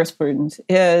Thomas's jurisprudence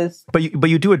is. But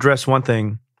you do address one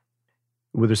thing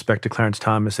with respect to Clarence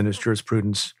Thomas and his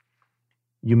jurisprudence.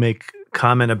 You make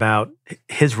comment about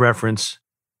his reference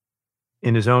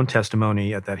in his own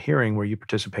testimony at that hearing where you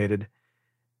participated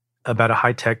about a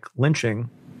high-tech lynching.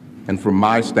 And from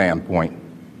my standpoint,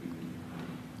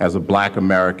 as a Black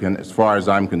American, as far as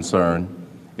I'm concerned,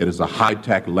 it is a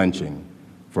high-tech lynching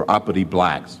for uppity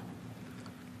Blacks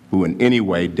who in any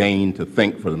way deign to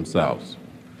think for themselves,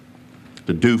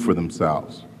 to do for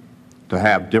themselves, to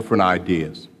have different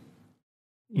ideas.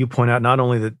 You point out not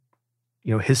only that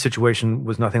his situation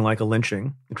was nothing like a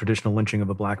lynching, a traditional lynching of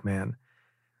a Black man,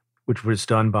 which was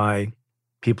done by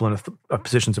people in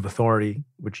positions of authority,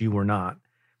 which you were not,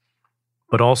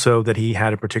 but also that he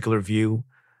had a particular view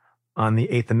on the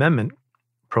Eighth Amendment,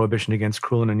 prohibition against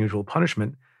cruel and unusual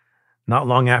punishment, not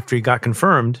long after he got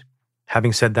confirmed,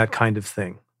 having said that kind of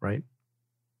thing, right?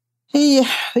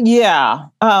 Yeah.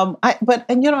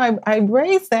 I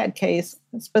raised that case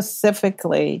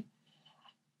specifically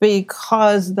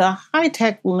because the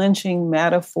high-tech lynching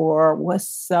metaphor was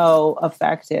so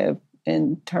effective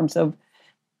in terms of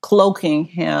cloaking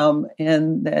him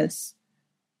in this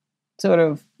sort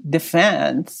of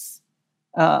defense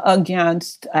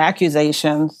against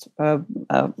accusations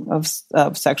of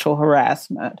sexual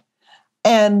harassment.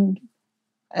 And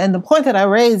the point that I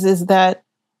raise is that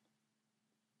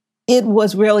it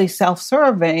was really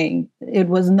self-serving. It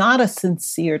was not a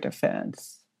sincere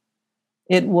defense.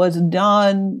 It was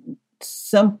done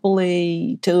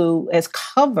simply as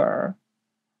cover,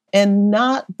 and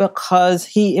not because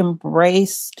he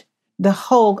embraced the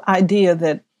whole idea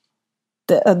that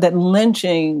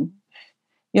lynching,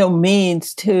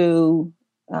 means to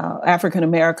African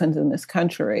Americans in this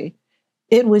country.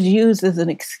 It was used as an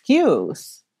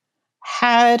excuse.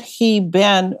 Had he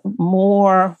been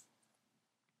more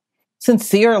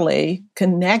sincerely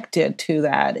connected to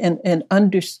that and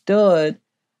understood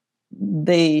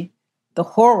the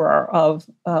horror of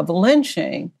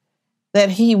lynching, that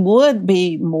he would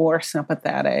be more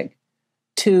sympathetic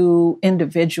to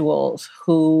individuals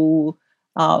who,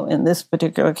 in this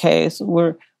particular case,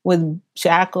 were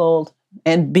shackled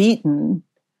and beaten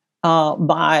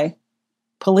by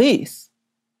police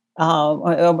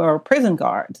or prison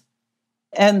guards.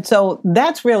 And so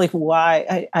that's really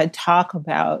why I talk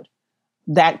about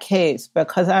that case,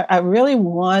 because I really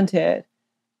wanted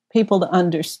people to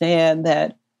understand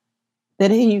that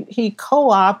he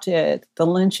co-opted the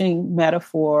lynching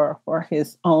metaphor for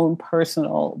his own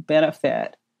personal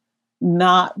benefit,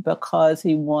 not because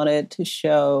he wanted to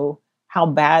show how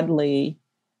badly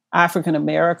African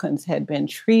Americans had been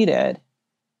treated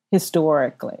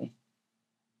historically.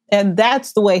 And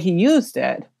that's the way he used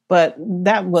it. But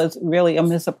that was really a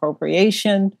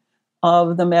misappropriation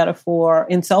of the metaphor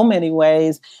in so many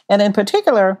ways. And in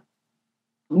particular,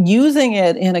 using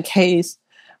it in a case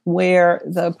where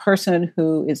the person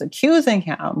who is accusing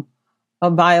him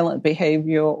of violent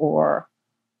behavior or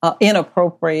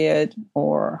inappropriate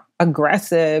or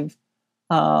aggressive,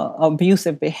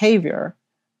 abusive behavior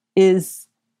is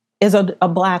is a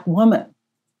Black woman.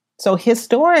 So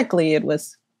historically, it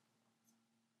was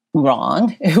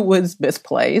wrong. It was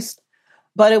misplaced,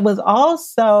 but it was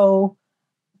also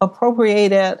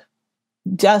appropriated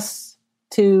just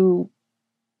to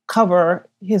cover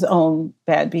his own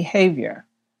bad behavior.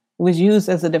 It was used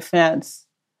as a defense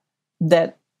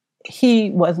that he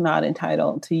was not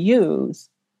entitled to use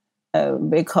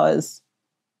because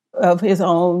of his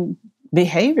own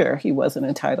behavior. He wasn't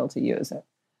entitled to use it.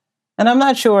 And I'm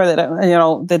not sure that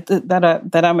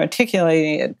that I'm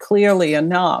articulating it clearly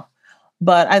enough.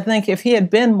 But I think if he had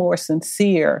been more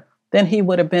sincere, then he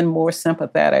would have been more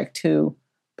sympathetic to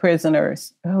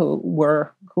prisoners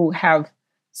who have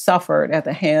suffered at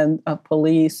the hand of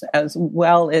police, as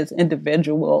well as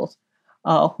individuals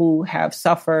who have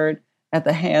suffered at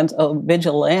the hands of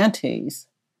vigilantes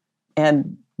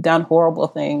and done horrible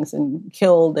things and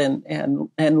killed and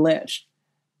lynched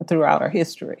throughout our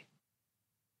history.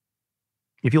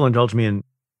 If you'll indulge me in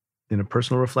a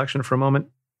personal reflection for a moment,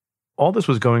 all this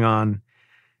was going on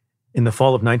in the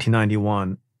fall of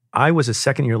 1991. I was a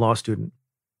second-year law student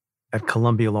at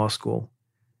Columbia Law School.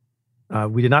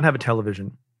 We did not have a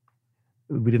television.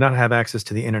 We did not have access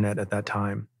to the internet at that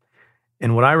time.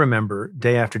 And what I remember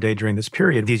day after day during this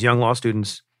period, these young law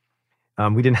students,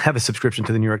 we didn't have a subscription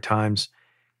to the New York Times.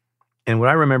 And what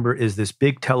I remember is this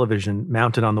big television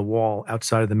mounted on the wall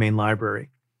outside of the main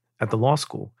library at the law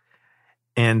school.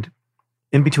 And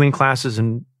in between classes,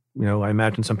 and I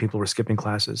imagine some people were skipping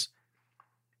classes,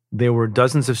 there were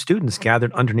dozens of students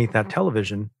gathered underneath that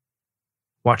television,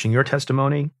 watching your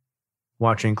testimony,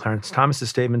 watching Clarence Thomas's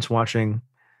statements, watching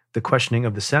the questioning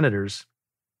of the senators.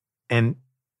 And,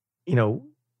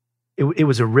 it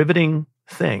was a riveting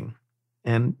thing.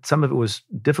 And some of it was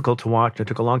difficult to watch. It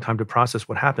took a long time to process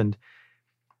what happened.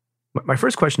 My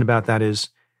first question about that is,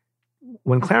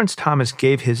 when Clarence Thomas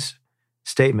gave his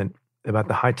statement about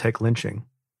the high-tech lynching,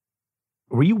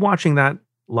 were you watching that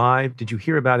live? Did you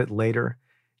hear about it later?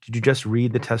 Did you just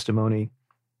read the testimony?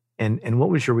 And what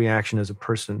was your reaction as a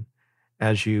person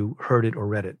as you heard it or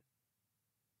read it?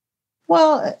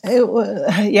 Well,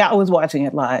 I was watching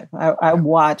it live. I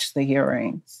watched the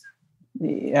hearings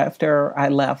after I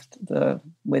left the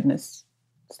witness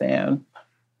stand.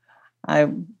 I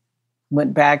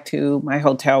went back to my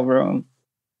hotel room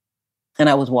and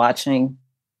I was watching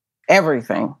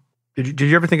everything. Did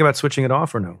you ever think about switching it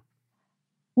off or no?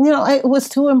 It was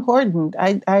too important.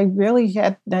 I really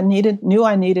knew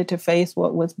I needed to face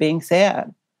what was being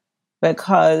said,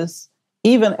 because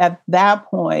even at that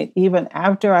point, even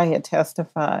after I had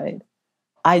testified,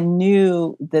 I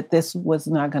knew that this was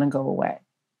not going to go away,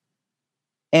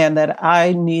 and that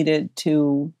I needed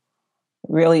to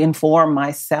really inform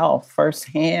myself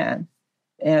firsthand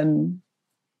and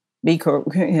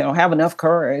have enough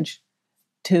courage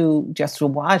to just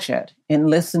watch it and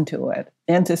listen to it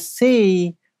and to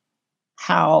see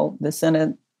how the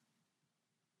Senate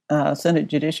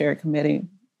Judiciary Committee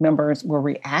members were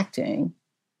reacting.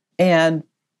 And,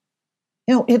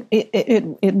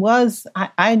 it was,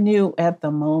 I knew at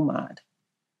the moment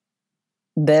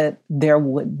that there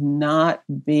would not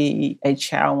be a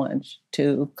challenge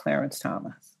to Clarence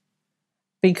Thomas.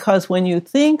 Because when you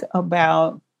think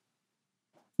about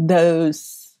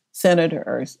those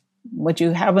senators, what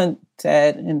you haven't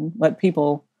said and what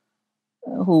people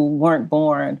who weren't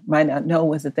born might not know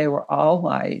was that they were all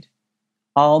white,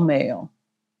 all male.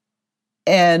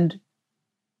 And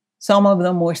some of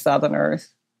them were Southerners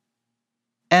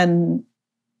and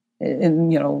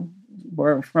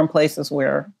were from places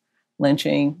where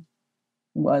lynching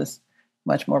was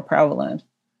much more prevalent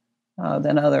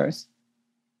than others.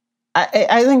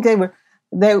 I think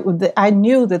I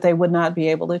knew that they would not be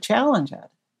able to challenge it.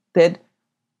 That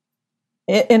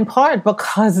in part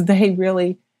because they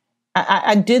really,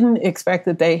 I didn't expect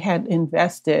that they had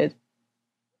invested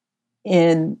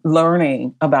in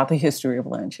learning about the history of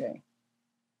lynching.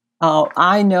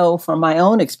 I know from my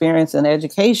own experience in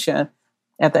education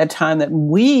at that time that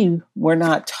we were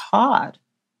not taught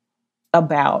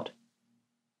about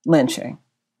lynching.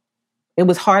 It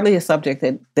was hardly a subject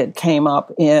that came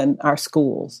up in our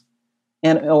schools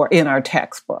or in our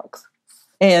textbooks.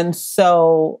 And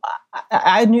so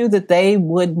I knew that they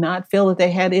would not feel that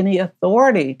they had any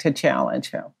authority to challenge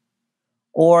him,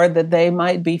 or that they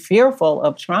might be fearful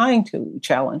of trying to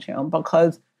challenge him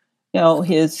because,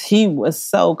 he was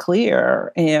so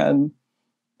clear and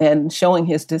showing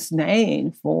his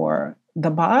disdain for the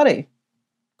body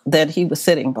that he was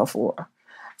sitting before.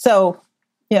 So,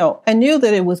 I knew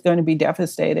that it was going to be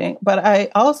devastating, but I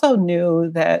also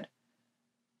knew that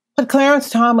what Clarence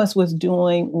Thomas was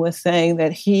doing was saying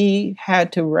that he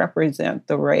had to represent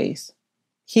the race.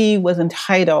 he was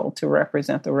entitled to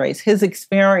represent the race. His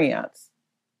experience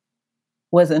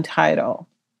was entitled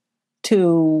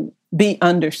to be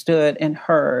understood and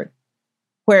heard.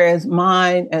 Whereas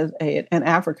mine as an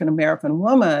African-American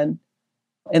woman,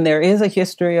 and there is a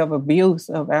history of abuse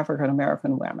of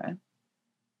African-American women,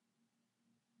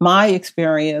 my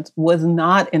experience was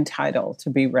not entitled to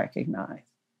be recognized,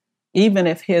 even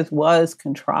if his was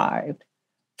contrived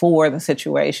for the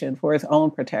situation, for his own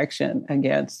protection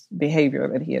against behavior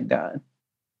that he had done.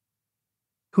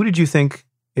 Who did you think,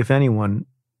 if anyone,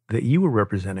 that you were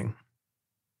representing?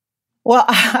 Well,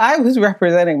 I was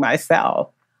representing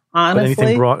myself, honestly. But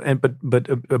anything broad, but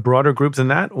a broader group than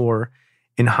that, or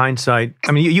in hindsight,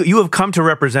 I mean, you have come to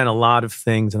represent a lot of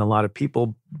things and a lot of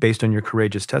people based on your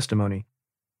courageous testimony.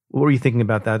 What were you thinking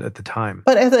about that at the time?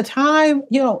 But at the time,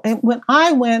 when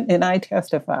I went and I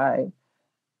testified,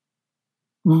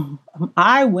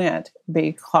 I went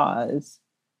because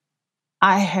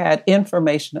I had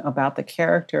information about the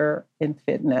character and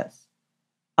fitness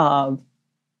of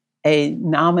a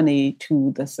nominee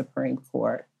to the Supreme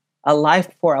Court,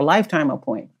 for a lifetime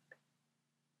appointment.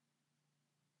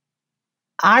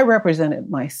 I represented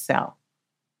myself.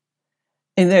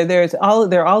 And there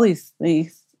are all these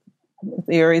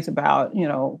theories about,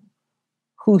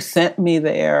 who sent me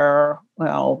there,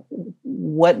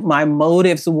 what my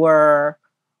motives were.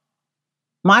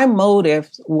 My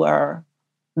motives were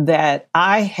that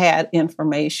I had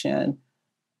information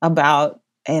about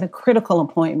a critical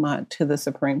appointment to the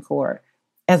Supreme Court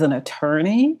as an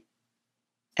attorney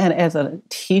and as a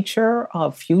teacher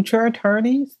of future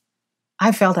attorneys.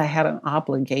 I felt I had an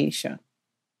obligation.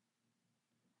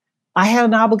 I had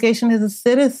an obligation as a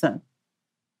citizen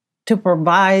to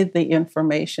provide the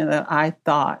information that I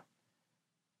thought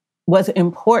was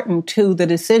important to the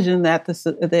decision that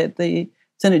the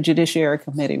Senate Judiciary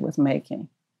Committee was making.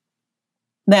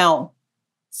 Now,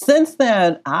 since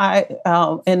then,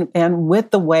 and with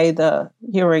the way the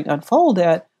hearing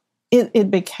unfolded,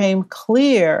 it became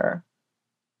clear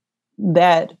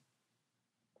that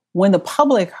when the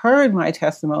public heard my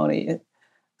testimony,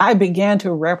 I began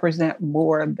to represent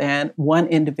more than one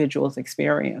individual's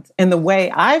experience. And the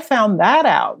way I found that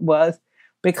out was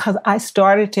because I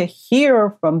started to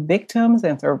hear from victims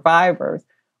and survivors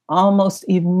almost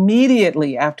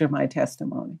immediately after my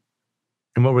testimony.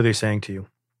 And what were they saying to you?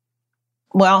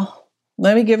 Well,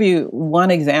 let me give you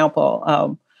one example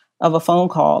of a phone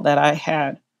call that I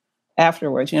had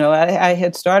afterwards. I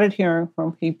had started hearing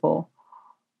from people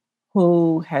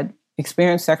who had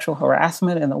experienced sexual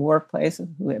harassment in the workplace,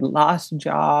 who had lost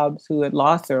jobs, who had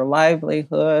lost their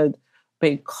livelihood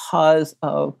because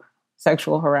of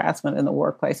sexual harassment in the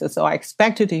workplace. And so I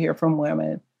expected to hear from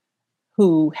women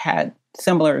who had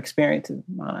similar experiences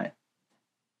to mine.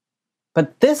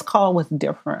 But this call was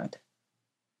different.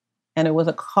 And it was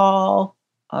a call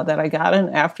that I got in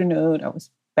the afternoon. I was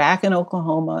back in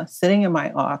Oklahoma, sitting in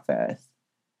my office,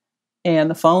 and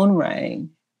the phone rang.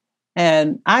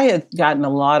 And I had gotten a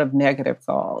lot of negative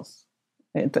calls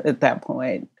at that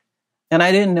point. And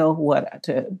I didn't know what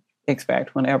to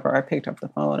expect whenever I picked up the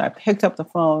phone. I picked up the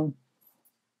phone,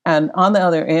 and on the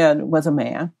other end was a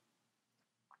man.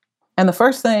 And the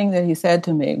first thing that he said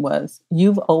to me was,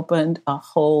 "You've opened a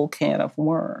whole can of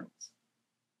worms."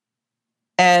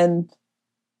 And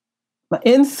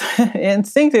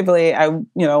instinctively, I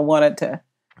wanted to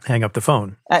hang up the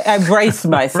phone. I braced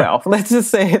myself. Let's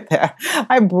just say it there.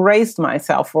 I braced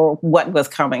myself for what was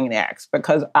coming next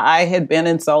because I had been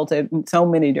insulted in so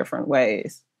many different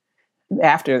ways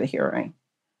after the hearing.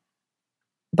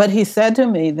 But he said to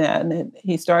me then,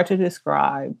 he started to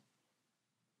describe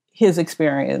his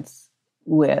experience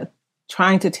with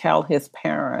trying to tell his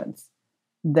parents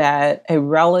that a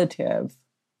relative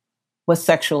was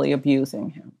sexually abusing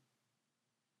him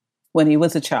when he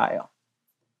was a child.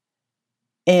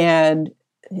 And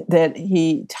that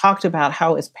he talked about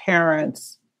how his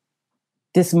parents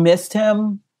dismissed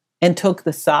him and took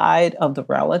the side of the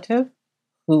relative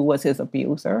who was his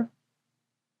abuser.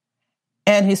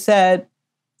 And he said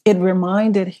it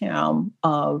reminded him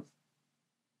of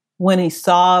when he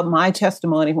saw my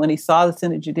testimony, when he saw the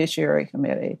Senate Judiciary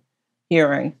Committee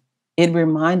hearing, it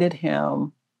reminded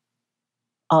him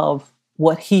of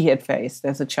what he had faced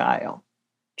as a child,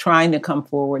 trying to come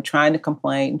forward, trying to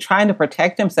complain, trying to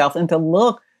protect himself and to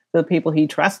look to the people he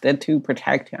trusted to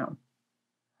protect him.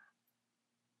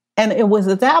 And it was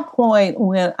at that point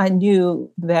when I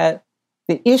knew that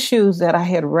the issues that I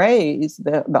had raised,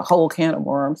 the whole can of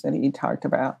worms that he talked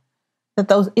about, that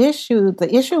the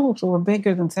issues were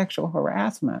bigger than sexual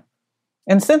harassment.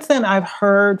 And since then, I've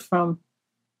heard from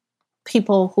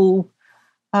people who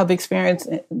have experienced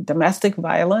domestic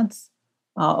violence,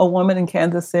 A woman in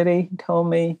Kansas City told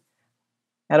me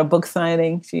at a book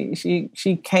signing,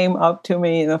 she came up to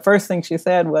me, and the first thing she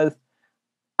said was,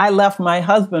 "I left my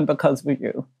husband because of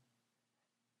you."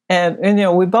 And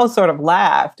we both sort of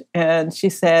laughed. And she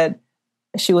said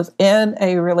she was in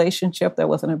a relationship that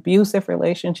was an abusive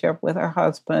relationship with her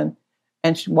husband.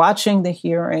 And watching the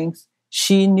hearings,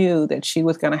 she knew that she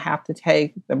was going to have to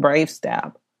take the brave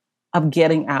step of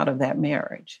getting out of that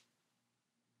marriage.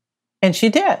 And she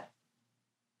did.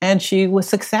 And she was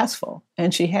successful.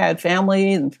 And she had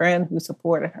family and friends who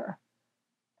supported her.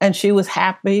 And she was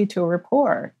happy to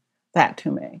report that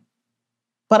to me.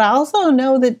 But I also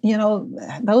know that,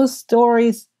 those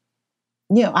stories,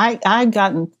 I've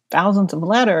gotten thousands of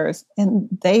letters and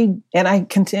I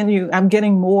continue, I'm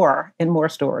getting more and more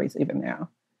stories even now.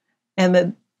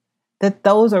 And that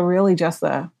those are really just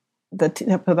the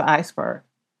tip of the iceberg.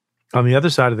 On the other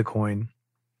side of the coin,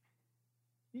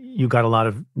 you got a lot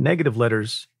of negative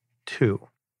letters too.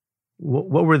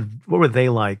 What were they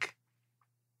like,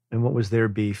 and what was their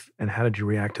beef, and how did you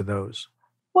react to those?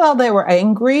 Well, they were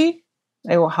angry,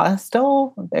 they were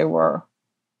hostile, they were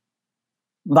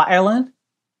violent,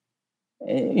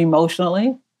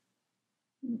 emotionally.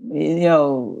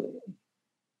 The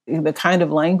kind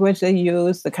of language they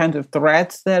used, the kind of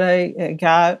threats that I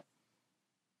got,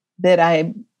 that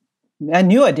I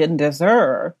knew I didn't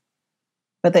deserve,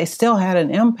 but they still had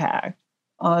an impact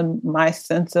on my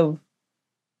sense of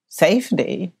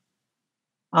safety,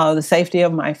 the safety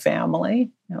of my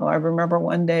family. I remember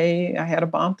one day I had a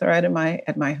bomb threat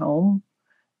at my home,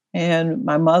 and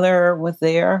my mother was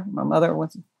there. My mother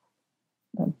was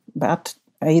about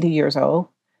 80 years old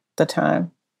at the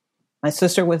time. My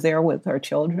sister was there with her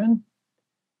children,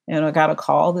 and I got a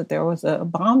call that there was a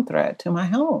bomb threat to my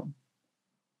home.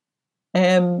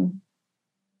 And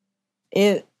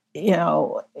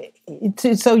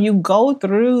so you go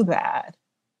through that.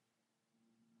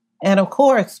 And of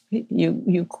course,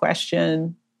 you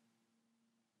question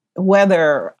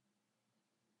whether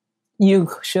you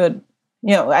should,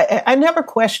 I never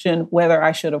questioned whether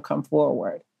I should have come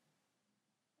forward.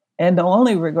 And the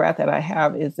only regret that I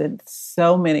have is that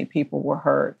so many people were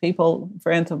hurt.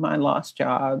 Friends of mine lost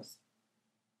jobs.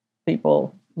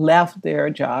 People left their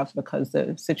jobs because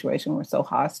the situation was so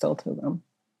hostile to them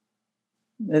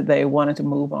that they wanted to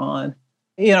move on.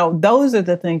 Those are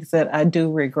the things that I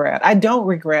do regret. I don't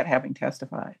regret having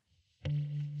testified.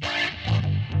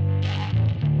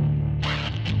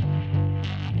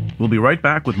 We'll be right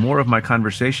back with more of my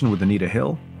conversation with Anita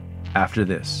Hill after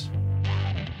this.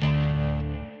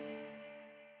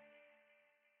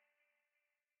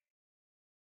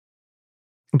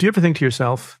 Do you ever think to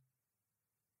yourself,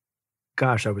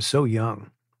 gosh, I was so young.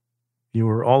 You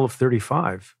were all of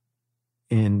 35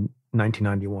 in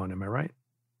 1991, am I right?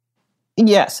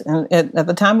 Yes. And at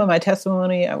the time of my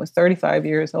testimony, I was 35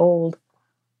 years old.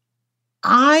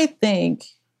 I think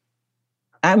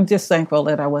I'm just thankful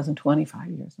that I wasn't 25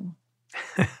 years old.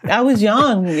 I was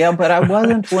young, but I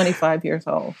wasn't 25 years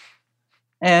old.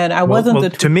 And I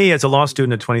wasn't to me, as a law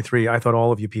student at 23, I thought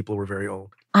all of you people were very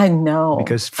old. I know.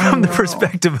 Because from the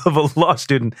perspective of a law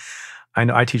student, I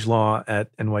know I teach law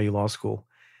at NYU Law School,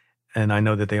 and I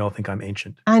know that they all think I'm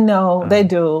ancient. I know, they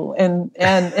do. And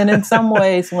in some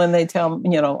ways, when they tell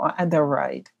me, they're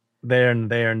right. They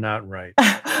are not right.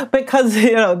 Because,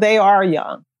 they are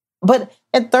young. But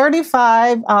at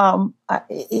 35,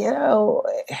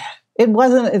 it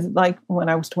wasn't like when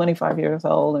I was 25 years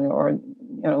old or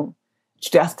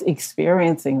just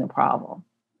experiencing the problem.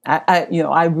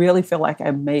 I really feel like I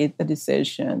made the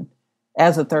decision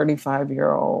as a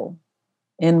 35-year-old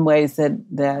in ways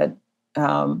that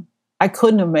I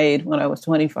couldn't have made when I was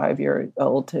 25 years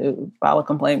old to file a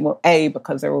complaint. Well, A,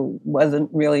 because there wasn't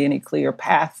really any clear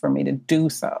path for me to do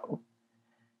so.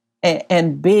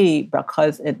 And B,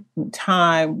 because at the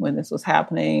time when this was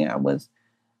happening, I was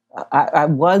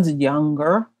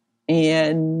younger,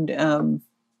 and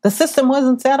the system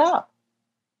wasn't set up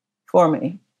for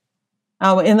me.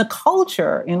 And the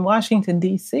culture in Washington,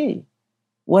 D.C.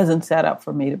 wasn't set up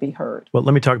for me to be heard. Well,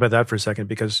 let me talk about that for a second,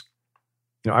 because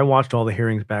I watched all the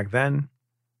hearings back then,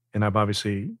 and I've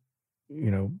obviously,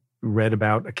 read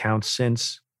about accounts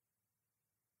since.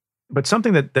 But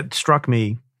something that struck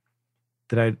me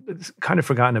that I'd kind of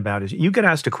forgotten about is you get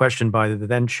asked a question by the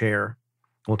then chair.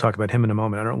 We'll talk about him in a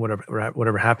moment. I don't know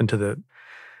whatever happened to the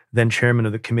then chairman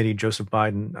of the committee, Joseph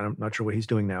Biden. I'm not sure what he's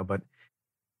doing now, but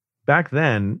back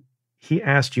then he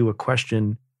asked you a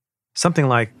question, something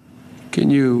like, "Can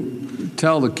you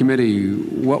tell the committee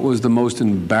what was the most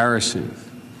embarrassing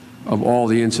of all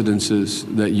the incidences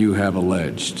that you have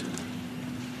alleged?"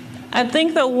 I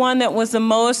think the one that was the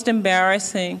most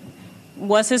embarrassing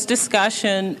was his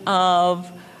discussion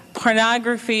of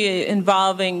pornography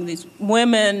involving these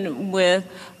women with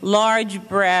large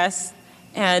breasts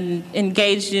and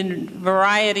engaged in a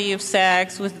variety of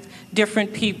sex with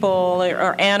different people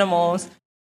or animals.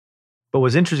 But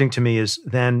what's interesting to me is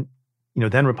then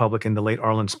Republican, the late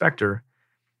Arlen Specter,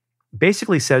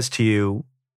 basically says to you,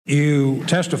 you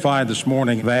testified this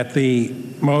morning that the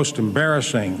most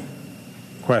embarrassing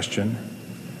question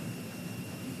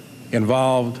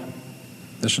involved,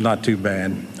 this is not too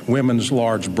bad, women's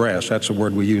large breasts. That's a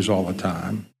word we use all the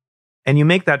time. And you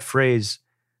make that phrase,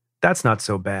 that's not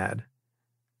so bad,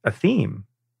 a theme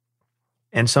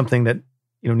and something that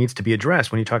needs to be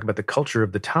addressed. When you talk about the culture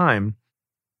of the time,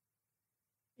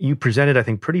 you presented, I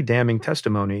think, pretty damning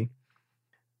testimony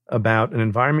about an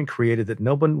environment created that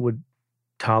no one would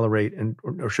tolerate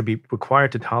or should be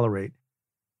required to tolerate.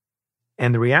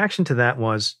 And the reaction to that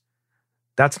was,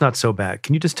 that's not so bad.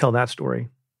 Can you just tell that story?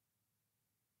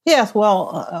 Yes,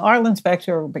 well, Arlen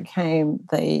Specter became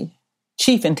the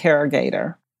chief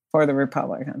interrogator for the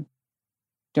Republican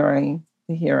during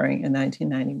the hearing in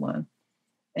 1991.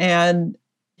 And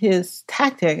his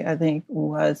tactic, I think,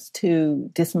 was to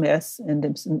dismiss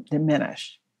and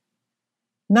diminish,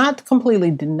 not completely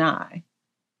deny,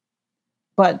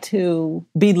 but to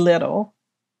belittle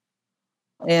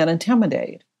and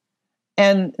intimidate.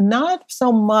 And not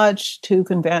so much to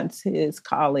convince his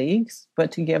colleagues,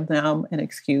 but to give them an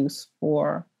excuse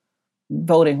for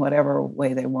voting whatever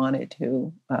way they wanted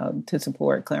to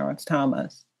support Clarence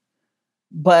Thomas.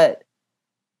 But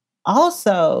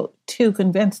also to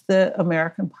convince the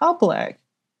American public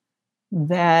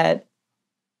that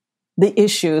the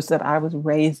issues that I was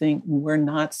raising were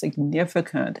not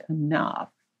significant enough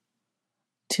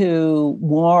to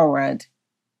warrant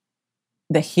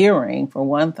the hearing, for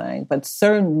one thing, but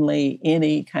certainly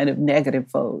any kind of negative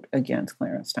vote against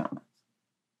Clarence Thomas.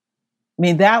 I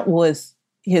mean, that was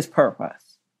his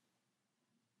purpose.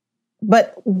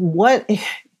 But what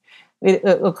it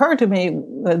occurred to me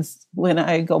was, when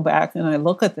I go back and I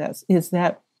look at this, is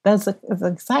that that's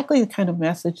exactly the kind of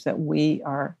message that we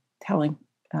are telling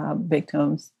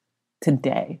victims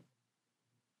today.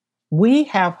 We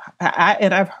have,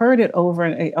 and I've heard it over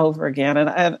and over again,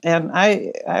 and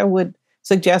I would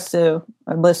suggest to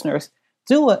our listeners,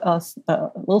 do a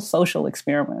little social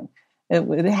experiment.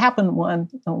 It happened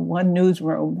one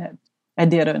newsroom that I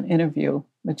did an interview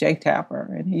with Jake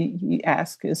Tapper, and he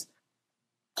asked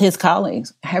his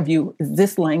colleagues, is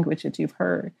this language that you've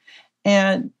heard?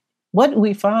 And what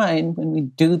we find when we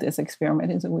do this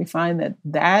experiment is that we find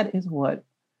that is what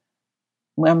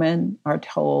women are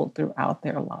told throughout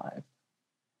their lives,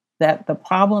 that the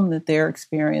problem that they're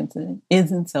experiencing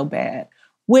isn't so bad,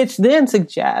 which then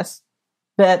suggests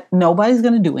that nobody's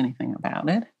going to do anything about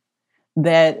it,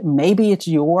 that maybe it's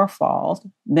your fault,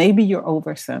 maybe you're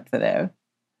oversensitive,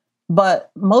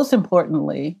 but most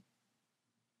importantly,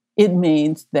 it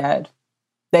means that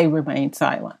they remain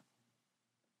silent.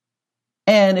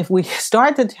 And if we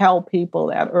start to tell people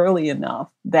that early enough,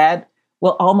 that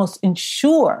will almost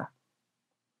ensure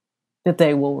that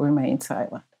they will remain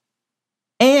silent.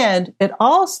 And it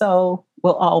also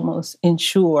will almost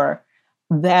ensure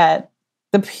that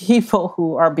the people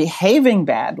who are behaving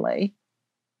badly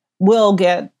will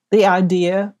get the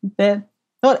idea that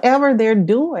whatever they're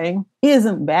doing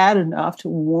isn't bad enough to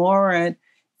warrant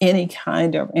any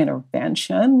kind of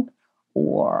intervention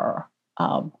or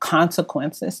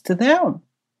consequences to them.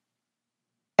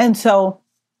 And so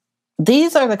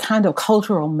these are the kind of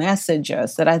cultural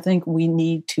messages that I think we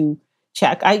need to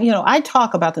check. I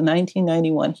talk about the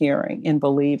 1991 hearing in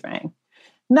Believing,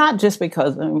 not just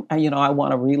because I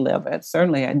want to relive it.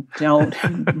 Certainly, I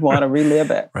don't want to relive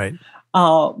it. Right.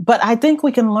 But I think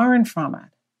we can learn from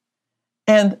it.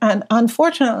 And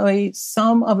unfortunately,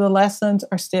 some of the lessons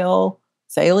are still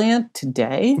salient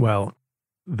today. Well,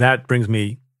 that brings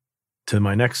me to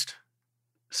my next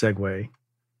segue,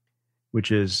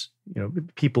 which is,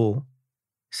 people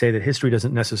say that history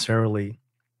doesn't necessarily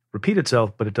repeat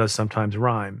itself, but it does sometimes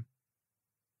rhyme.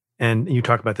 And you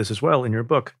talk about this as well in your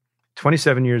book.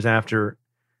 27 years after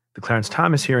the Clarence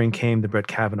Thomas hearing came the Brett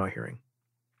Kavanaugh hearing.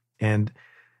 And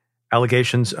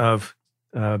allegations of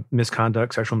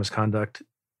misconduct, sexual misconduct,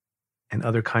 and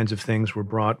other kinds of things were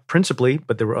brought principally,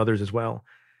 but there were others as well,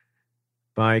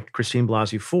 by Christine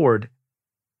Blasey Ford.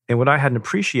 And what I hadn't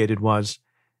appreciated was,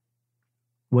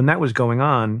 when that was going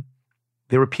on,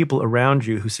 there were people around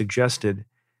you who suggested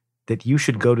that you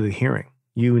should go to the hearing.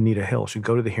 You, Anita Hill, should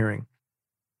go to the hearing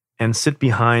and sit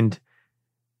behind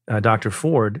Dr.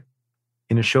 Ford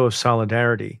in a show of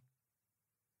solidarity.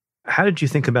 How did you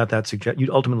think about that suggestion?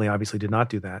 You ultimately obviously did not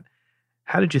do that.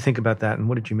 How did you think about that, and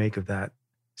what did you make of that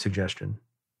suggestion?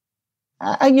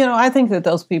 I think that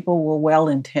those people were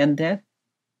well-intended,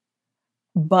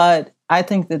 but I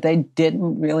think that they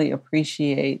didn't really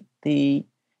appreciate the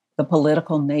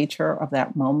political nature of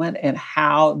that moment and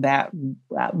how that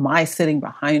my sitting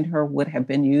behind her would have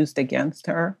been used against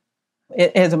her.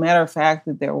 As a matter of fact,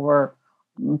 that there were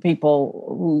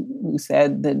people who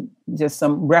said that just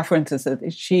some references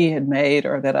that she had made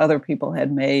or that other people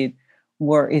had made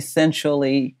were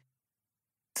essentially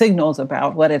signals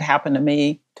about what had happened to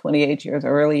me 28 years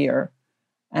earlier,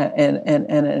 and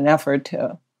an effort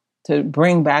to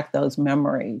bring back those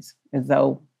memories as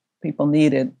though people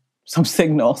needed some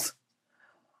signals.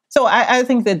 So I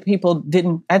think that people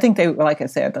didn't. I think they, like I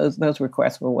said, those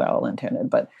requests were well intended,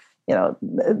 but I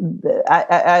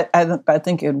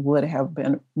think it would have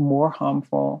been more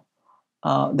harmful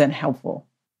than helpful.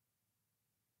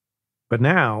 But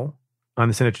now, on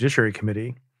the Senate Judiciary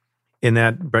Committee, in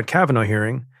that Brett Kavanaugh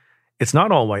hearing, it's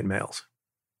not all white males.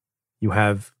 You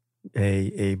have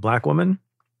a black woman.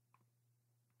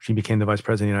 She became the vice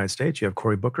president of the United States. You have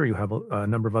Cory Booker. You have a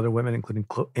number of other women, including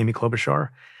Amy Klobuchar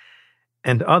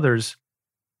and others.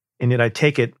 And yet I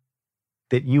take it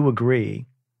that you agree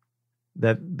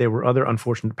that there were other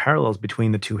unfortunate parallels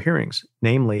between the two hearings,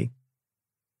 namely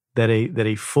that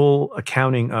a full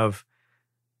accounting of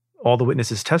all the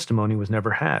witnesses' testimony was never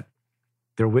had.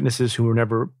 There were witnesses who were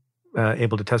never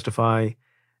able to testify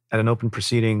at an open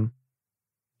proceeding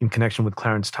in connection with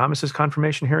Clarence Thomas's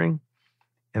confirmation hearing,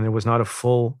 and there was not a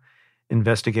full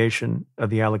investigation of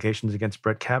the allegations against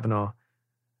Brett Kavanaugh.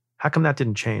 How come that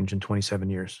didn't change in 27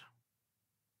 years?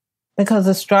 Because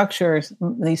these structures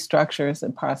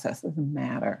and processes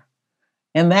matter.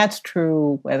 And that's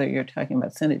true whether you're talking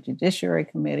about Senate Judiciary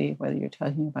Committee, whether you're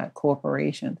talking about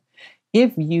corporations.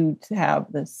 If you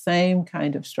have the same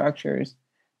kind of structures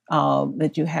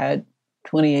that you had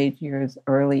 28 years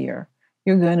earlier,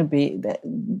 you're going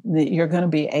to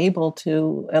be able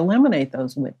to eliminate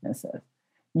those witnesses.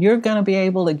 You're going to be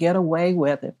able to get away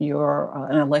with, if you're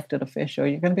an elected official,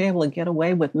 you're going to be able to get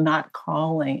away with not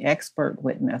calling expert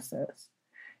witnesses.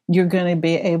 You're going to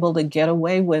be able to get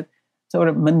away with sort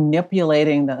of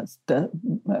manipulating the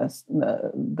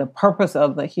purpose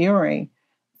of the hearing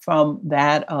from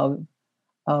that of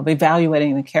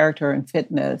evaluating the character and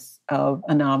fitness of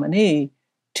a nominee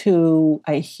to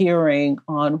a hearing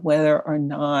on whether or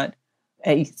not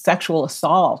a sexual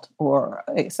assault or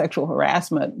a sexual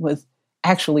harassment was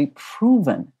actually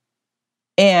proven.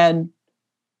 And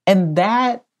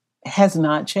that has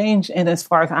not changed. And as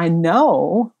far as I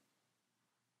know,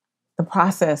 the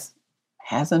process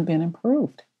hasn't been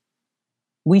improved.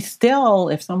 We still,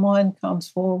 if someone comes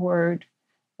forward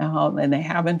and they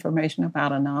have information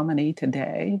about a nominee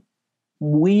today,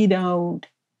 we don't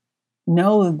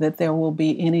know that there will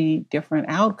be any different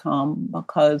outcome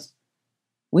because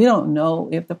we don't know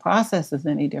if the process is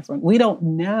any different. We don't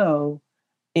know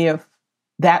if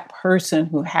that person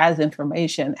who has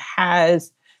information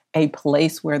has a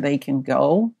place where they can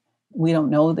go. We don't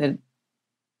know that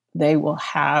they will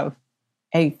have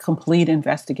a complete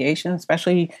investigation,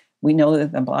 especially we know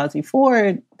that the Blasey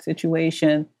Ford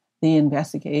situation, the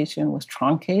investigation was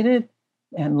truncated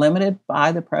and limited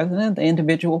by the president, the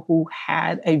individual who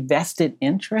had a vested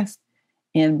interest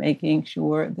in making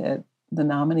sure that the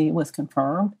nominee was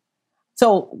confirmed.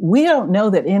 So we don't know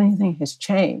that anything has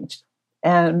changed.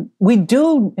 And we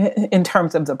do in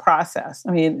terms of the process.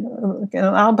 I mean,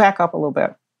 I'll back up a little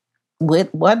bit.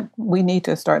 What we need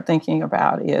to start thinking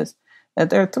about is that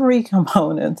there are three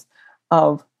components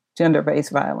of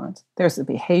gender-based violence. There's the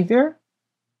behavior,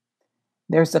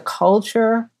 there's the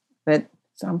culture that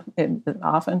is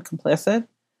often complicit,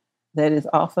 that is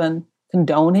often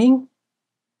condoning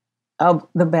of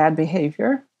the bad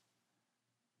behavior,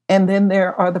 and then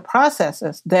there are the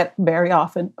processes that very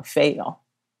often fail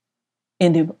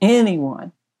into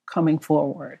anyone coming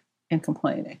forward and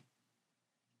complaining.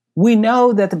 We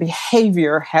know that the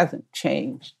behavior hasn't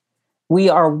changed. We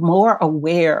are more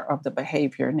aware of the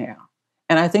behavior now.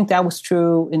 And I think that was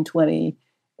true in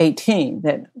 2018,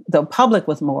 that the public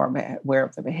was more aware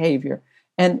of the behavior.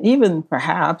 And even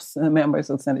perhaps the members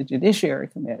of the Senate Judiciary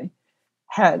Committee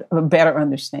had a better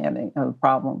understanding of the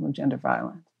problem of gender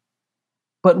violence.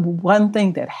 But one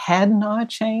thing that had not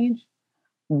changed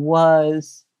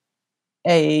was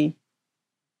a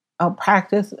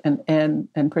practice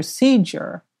and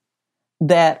procedure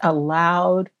that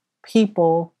allowed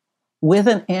people with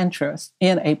an interest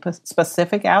in a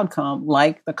specific outcome,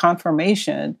 like the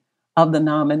confirmation of the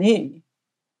nominee,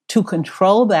 to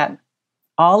control that,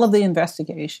 all of the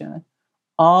investigation,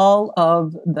 all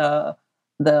of the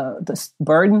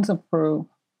burdens of proof,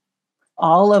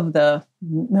 all of the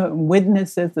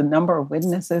witnesses, the number of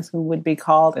witnesses who would be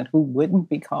called and who wouldn't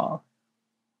be called.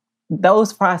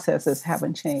 Those processes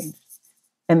haven't changed.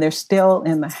 And they're still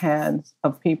in the hands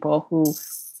of people who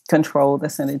control the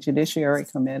Senate Judiciary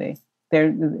Committee.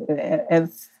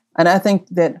 And I think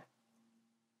that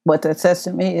what that says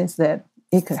to me is that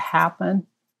it could happen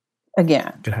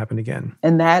again. It could happen again.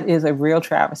 And that is a real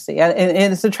travesty. And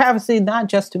it's a travesty not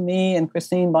just to me and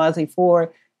Christine Blasey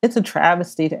Ford. It's a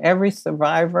travesty to every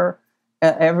survivor,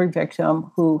 every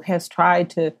victim who has tried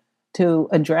to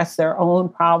address their own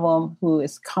problem, who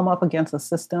has come up against a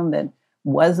system that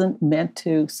wasn't meant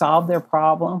to solve their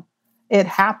problem. It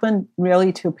happened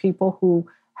really to people who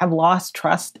have lost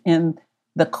trust in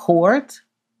the court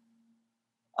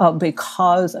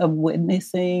because of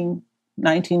witnessing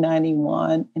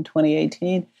 1991 and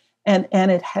 2018. And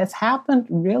it has happened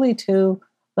really to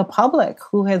the public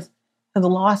who has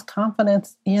lost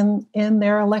confidence in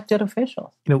their elected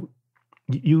officials.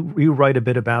 You write a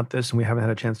bit about this, and we haven't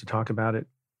had a chance to talk about it,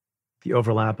 the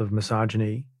overlap of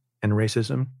misogyny and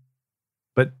racism.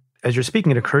 But as you're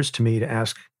speaking, it occurs to me to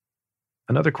ask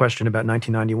another question about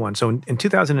 1991. So in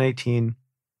 2018,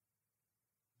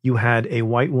 you had a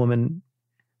white woman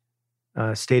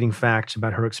stating facts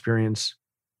about her experience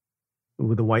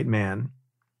with a white man.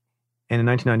 And in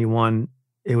 1991,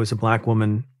 it was a black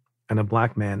woman and a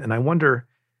black man. And I wonder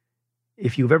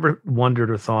if you've ever wondered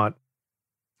or thought,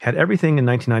 had everything in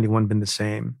 1991 been the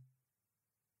same,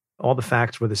 all the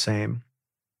facts were the same,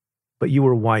 but you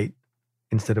were white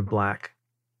instead of black,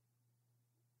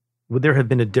 would there have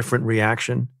been a different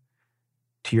reaction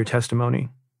to your testimony?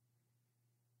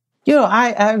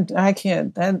 I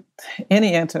can't.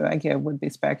 Any answer I give would be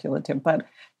speculative. But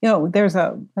there's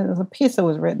a piece that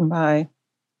was written by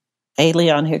A.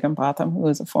 Leon Higginbotham, who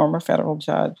is a former federal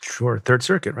judge. Sure, Third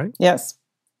Circuit, right? Yes,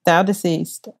 now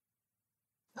deceased,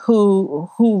 who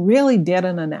really did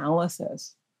an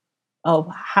analysis of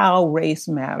how race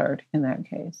mattered in that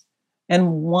case.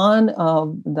 And one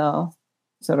of the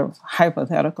sort of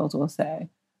hypotheticals, we'll say,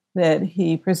 that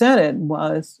he presented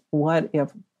was, what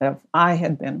if I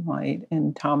had been white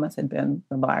and Thomas had been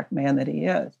the black man that he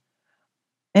is?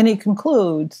 And he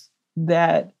concludes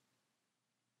that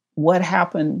what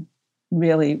happened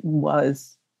really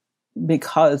was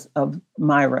because of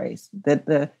my race, that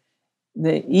the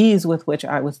ease with which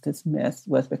I was dismissed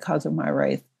was because of my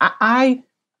race. I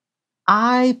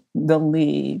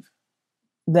believe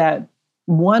that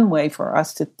one way for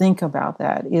us to think about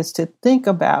that is to think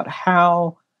about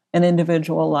how an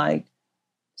individual like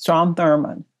Strom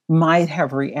Thurmond might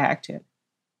have reacted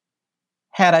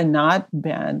had I not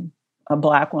been a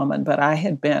black woman, but I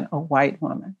had been a white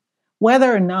woman.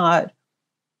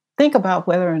 Think about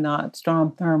whether or not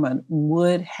Strom Thurmond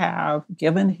would have,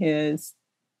 given his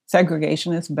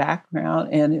segregationist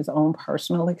background and his own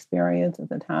personal experience at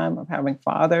the time of having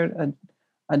fathered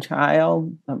a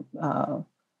child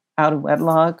out of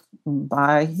wedlock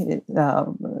by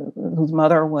whose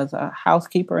mother was a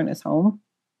housekeeper in his home.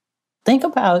 Think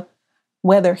about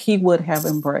whether he would have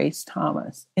embraced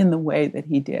Thomas in the way that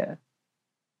he did,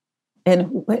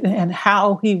 and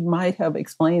how he might have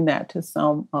explained that to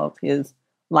some of his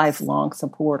lifelong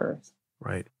supporters.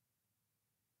 Right.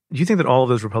 Do you think that all of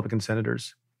those Republican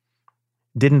senators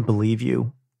didn't believe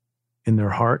you in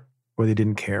their heart, or they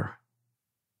didn't care?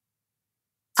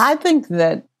 I think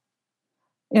that,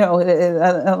 I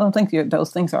don't think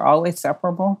those things are always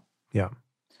separable. Yeah.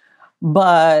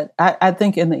 But I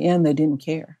think in the end, they didn't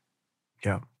care.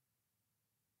 Yeah.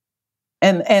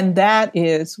 And that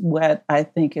is what I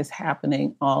think is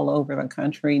happening all over the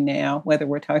country now, whether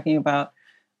we're talking about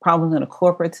problems in a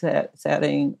corporate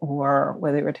setting or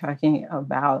whether we're talking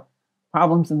about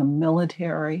problems in the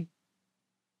military.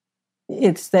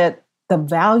 It's that the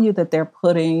value that they're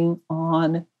putting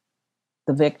on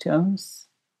the victims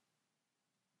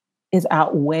is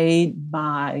outweighed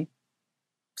by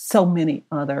so many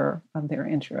other of their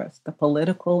interests, the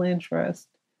political interest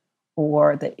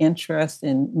or the interest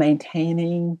in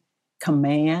maintaining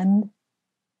command,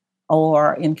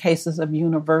 or in cases of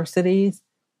universities,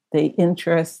 the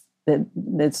interest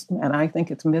that's, and I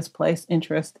think it's misplaced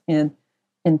interest in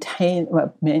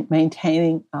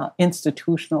maintaining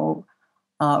institutional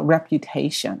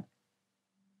reputation.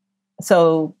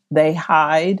 So they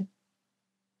hide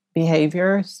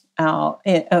behaviors or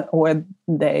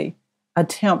they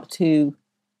attempt to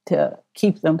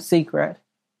keep them secret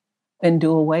and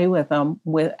do away with them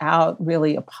without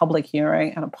really a public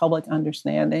hearing and a public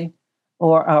understanding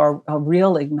or a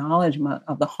real acknowledgement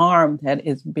of the harm that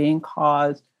is being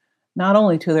caused not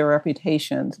only to their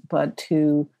reputations, but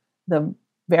to the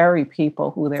very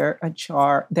people who they're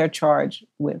charged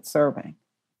with serving.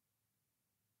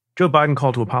 Joe Biden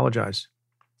called to apologize.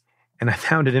 And I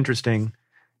found it interesting.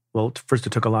 Well, first,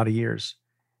 it took a lot of years.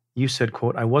 You said,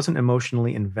 quote, "I wasn't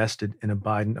emotionally invested in a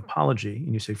Biden apology."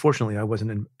 And you say, "Fortunately, I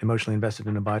wasn't emotionally invested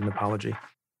in a Biden apology."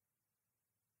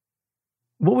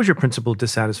 What was your principal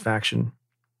dissatisfaction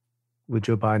with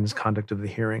Joe Biden's conduct of the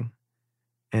hearing?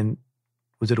 And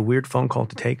was it a weird phone call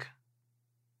to take?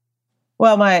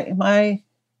 Well, my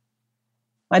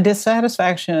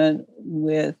dissatisfaction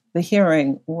with the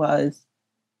hearing was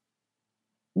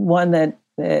one that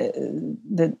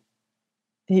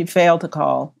he failed to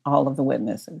call all of the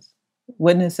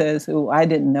witnesses who I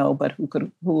didn't know, but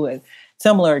who had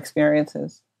similar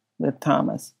experiences with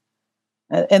Thomas.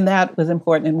 And that was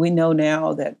important. And we know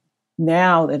now that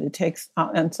it takes,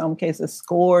 in some cases,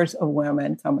 scores of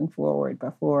women coming forward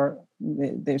before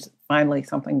there's finally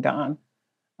something done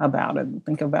about it.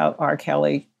 Think about R.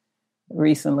 Kelly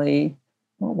recently,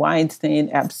 Weinstein,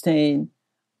 Epstein,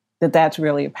 that's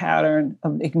really a pattern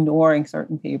of ignoring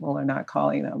certain people or not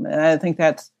calling them. And I think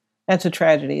that's a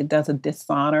tragedy. It does a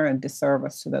dishonor and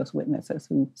disservice to those witnesses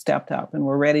who stepped up and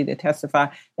were ready to testify.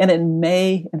 And it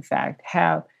may, in fact,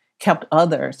 have kept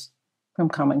others from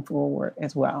coming forward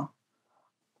as well.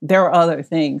 There are other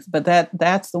things, but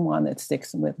that's the one that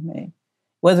sticks with me.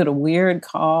 Was it a weird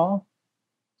call?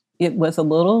 It was a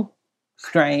little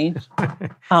strange.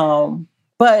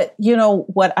 But,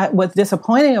 what's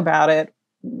disappointing about it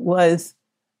was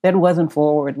that it wasn't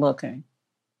forward looking.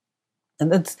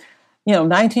 And that's,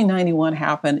 1991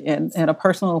 happened and a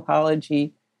personal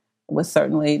apology was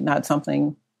certainly not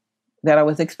something that I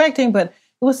was expecting, but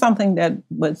it was something that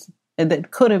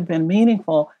could have been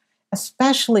meaningful,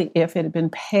 especially if it had been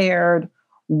paired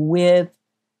with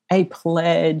a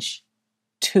pledge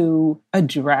to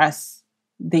address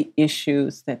the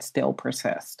issues that still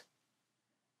persist.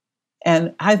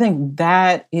 And I think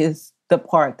that is the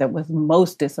part that was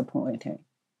most disappointing,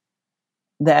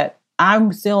 that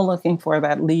I'm still looking for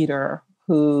that leader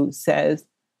who says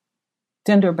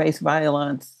gender-based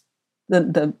violence,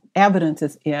 the evidence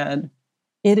is in,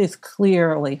 it is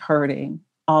clearly hurting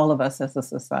all of us as a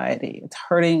society. It's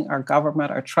hurting our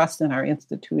government, our trust in our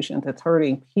institutions. It's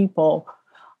hurting people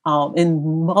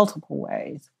in multiple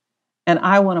ways. And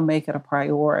I want to make it a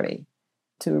priority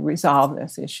to resolve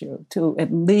this issue, to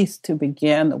at least to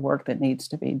begin the work that needs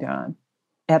to be done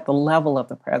at the level of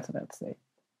the presidency.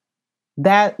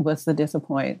 That was the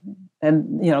disappointment.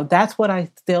 And, that's what I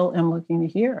still am looking to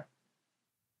hear.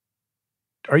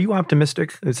 Are you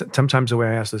optimistic? Sometimes the way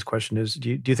I ask this question is,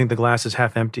 do you think the glass is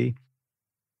half empty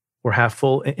or half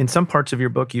full? In some parts of your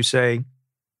book, you say,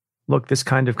 look, this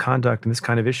kind of conduct and this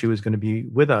kind of issue is going to be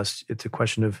with us. It's a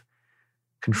question of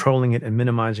controlling it and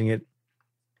minimizing it.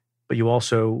 But you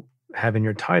also have in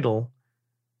your title,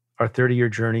 our 30-year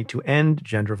journey to end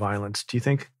gender violence. Do you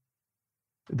think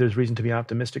there's reason to be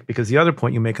optimistic? Because the other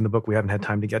point you make in the book, we haven't had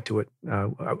time to get to it.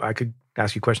 I could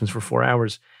ask you questions for 4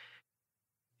 hours,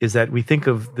 is that we think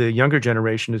of the younger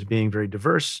generation as being very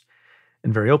diverse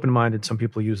and very open-minded. Some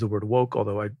people use the word woke,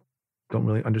 although I don't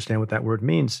really understand what that word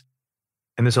means.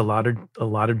 And there's a lot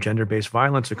of gender-based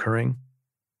violence occurring,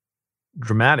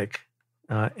 dramatic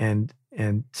and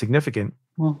significant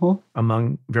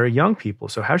among very young people.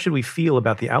 So how should we feel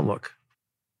about the outlook?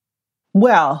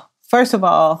 Well, first of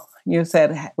all, you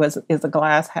said, is the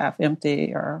glass half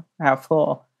empty or half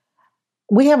full?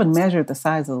 We haven't measured the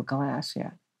size of the glass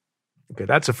yet. Okay,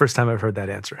 that's the first time I've heard that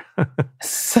answer.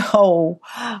 So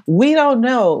we don't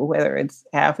know whether it's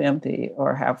half empty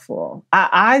or half full.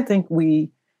 I think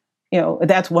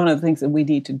that's one of the things that we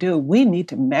need to do. We need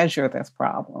to measure this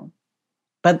problem.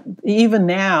 But even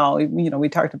now, we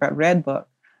talked about Red Book,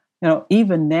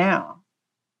 even now,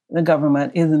 the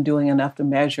government isn't doing enough to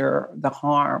measure the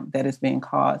harm that is being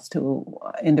caused to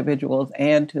individuals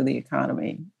and to the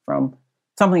economy from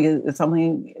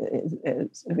something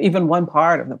even one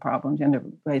part of the problem,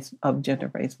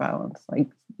 gender-based violence, like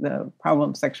the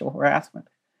problem of sexual harassment.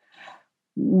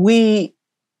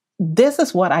 This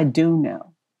is what I do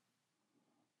know.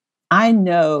 I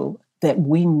know that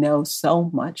we know so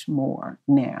much more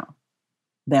now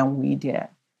than we did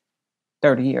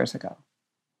 30 years ago.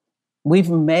 We've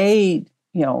made,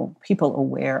 people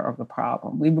aware of the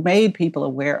problem. We've made people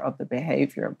aware of the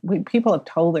behavior. People have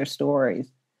told their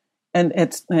stories, and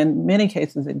it's in many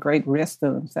cases at great risk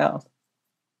to themselves.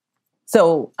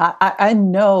 So I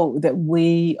know that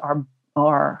we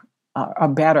are a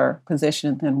better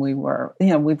position than we were.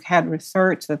 We've had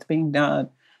research that's being done.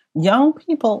 Young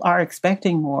people are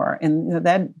expecting more, and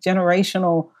that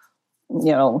generational,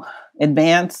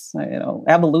 advance,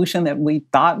 evolution that we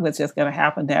thought was just going to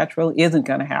happen naturally isn't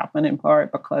going to happen, in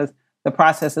part because the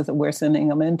processes that we're sending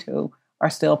them into are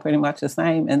still pretty much the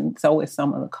same, and so is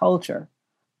some of the culture.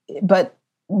 But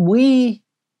we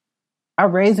are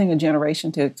raising a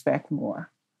generation to expect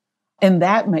more. And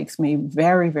that makes me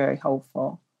very, very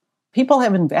hopeful. People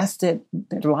have invested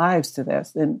their lives to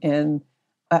this, and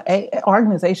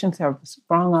organizations have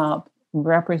sprung up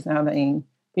representing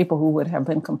people who would have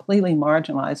been completely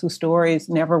marginalized, whose stories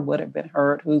never would have been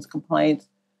heard, whose complaints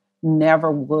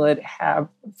never would have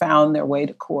found their way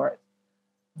to court,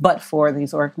 but for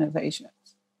these organizations.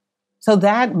 So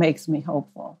that makes me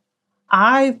hopeful.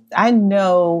 I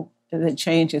know that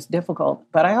change is difficult,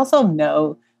 but I also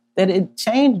know that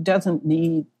change doesn't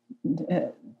need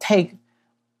take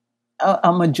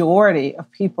a majority of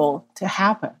people to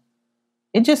happen.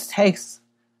 It just takes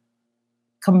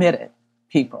committed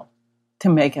people to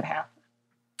make it happen.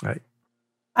 Right.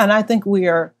 And I think we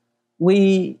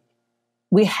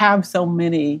have so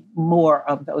many more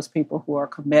of those people who are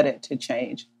committed to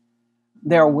change.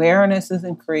 Their awareness is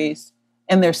increased,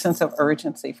 and their sense of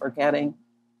urgency for getting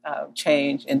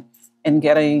change and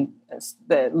getting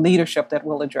the leadership that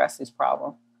will address these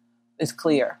problems is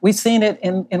clear. We've seen it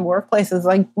in workplaces,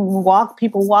 like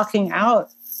people walking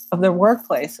out of their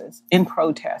workplaces in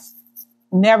protest.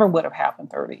 Never would have happened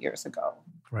 30 years ago.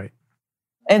 Right.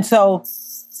 And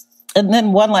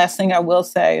then one last thing I will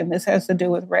say, and this has to do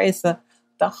with race, the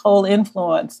whole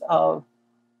influence of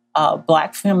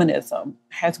Black feminism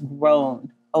has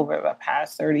grown over the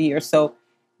past 30 years. So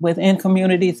within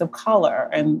communities of color,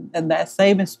 and that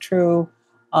same is true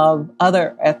of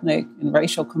other ethnic and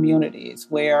racial communities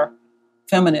where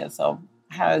feminism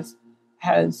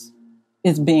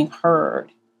is being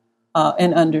heard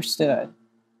and understood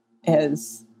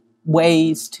as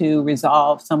ways to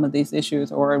resolve some of these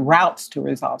issues or routes to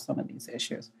resolve some of these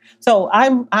issues. So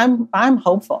I'm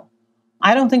hopeful.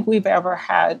 I don't think we've ever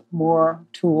had more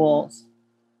tools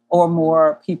or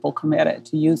more people committed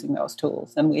to using those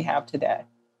tools than we have today.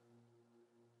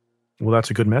 Well, that's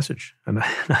a good message, and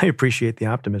I appreciate the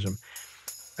optimism.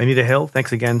 Anita Hill,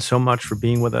 thanks again so much for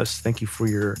being with us. Thank you for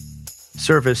your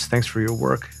service. Thanks for your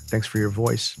work. Thanks for your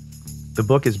voice. The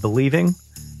book is Believing,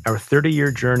 Our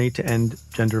 30-Year Journey to End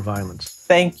Gender Violence.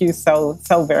 Thank you so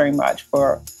very much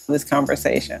for this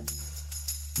conversation.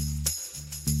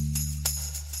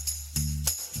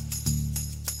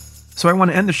 So I want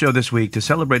to end the show this week to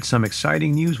celebrate some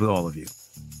exciting news with all of you.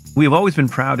 We have always been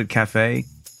proud at Cafe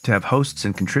to have hosts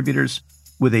and contributors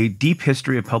with a deep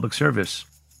history of public service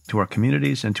to our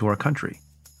communities and to our country.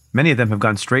 Many of them have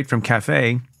gone straight from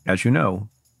Cafe, as you know,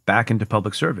 back into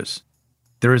public service.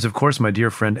 There is, of course, my dear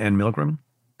friend Ann Milgram,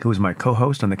 who is my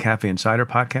co-host on the Cafe Insider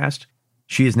podcast.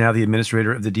 She is now the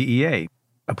administrator of the DEA,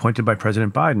 appointed by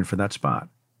President Biden for that spot.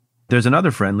 There's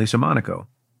another friend, Lisa Monaco,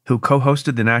 who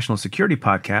co-hosted the national security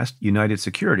podcast, United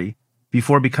Security,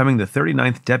 before becoming the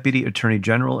 39th Deputy Attorney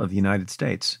General of the United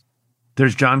States.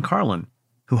 There's John Carlin,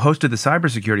 who hosted the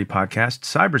cybersecurity podcast,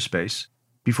 Cyberspace,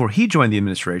 before he joined the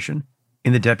administration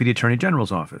in the Deputy Attorney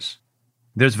General's office.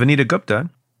 There's Vanita Gupta,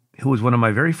 who was one of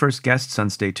my very first guests on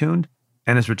Stay Tuned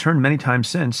and has returned many times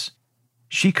since.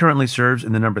 She currently serves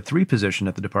in the number 3 position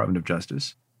at the Department of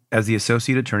Justice as the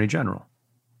Associate Attorney General.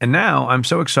 And now I'm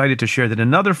so excited to share that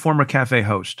another former Cafe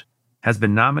host has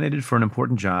been nominated for an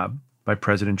important job by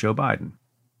President Joe Biden.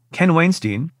 Ken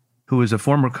Weinstein, who is a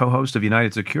former co-host of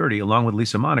United Security along with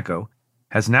Lisa Monaco,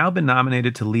 has now been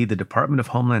nominated to lead the Department of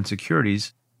Homeland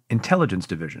Security's Intelligence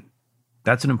Division.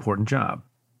 That's an important job.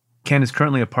 Ken is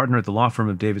currently a partner at the law firm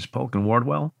of Davis Polk and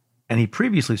Wardwell, and he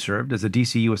previously served as a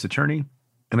D.C. U.S. Attorney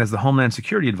and as the Homeland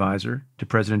Security Advisor to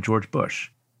President George Bush.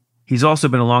 He's also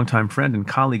been a longtime friend and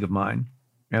colleague of mine,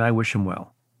 and I wish him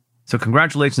well. So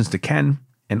congratulations to Ken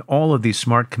and all of these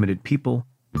smart, committed people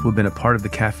who have been a part of the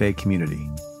Cafe community.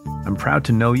 I'm proud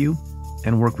to know you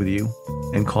and work with you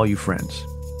and call you friends.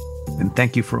 And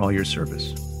thank you for all your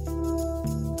service.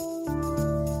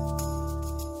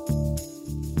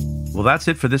 Well, that's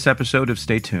it for this episode of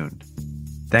Stay Tuned.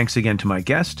 Thanks again to my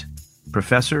guest,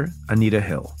 Professor Anita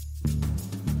Hill.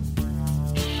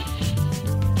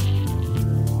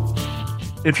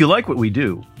 If you like what we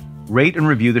do, rate and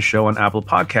review the show on Apple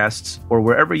Podcasts or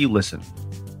wherever you listen.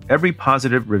 Every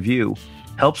positive review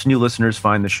helps new listeners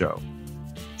find the show.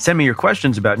 Send me your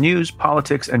questions about news,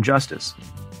 politics, and justice.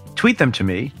 Tweet them to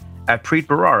me at Preet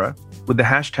Bharara with the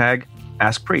hashtag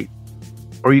AskPreet.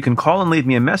 Or you can call and leave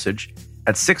me a message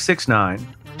at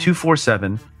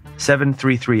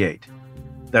 669-247-7338.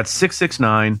 That's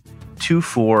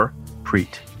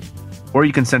 669-24-PREET. Or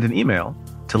you can send an email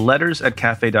to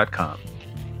letters@cafe.com.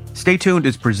 Stay Tuned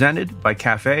is presented by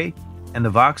Cafe and the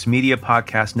Vox Media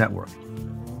Podcast Network.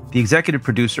 The executive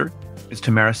producer is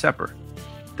Tamara Sepper.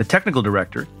 The technical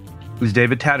director is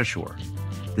David Tadashore.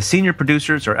 The senior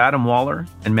producers are Adam Waller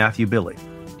and Matthew Billy.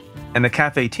 And the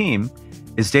Cafe team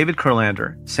is David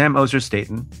Kurlander, Sam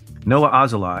Ozer-Staten, Noah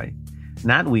Azulai,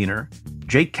 Nat Weiner,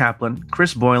 Jake Kaplan,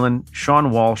 Chris Boylan,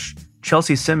 Sean Walsh,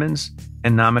 Chelsea Simmons,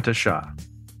 and Namita Shah.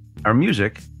 Our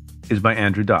music is by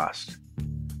Andrew Dost.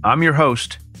 I'm your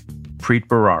host, Preet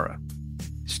Bharara.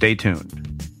 Stay tuned.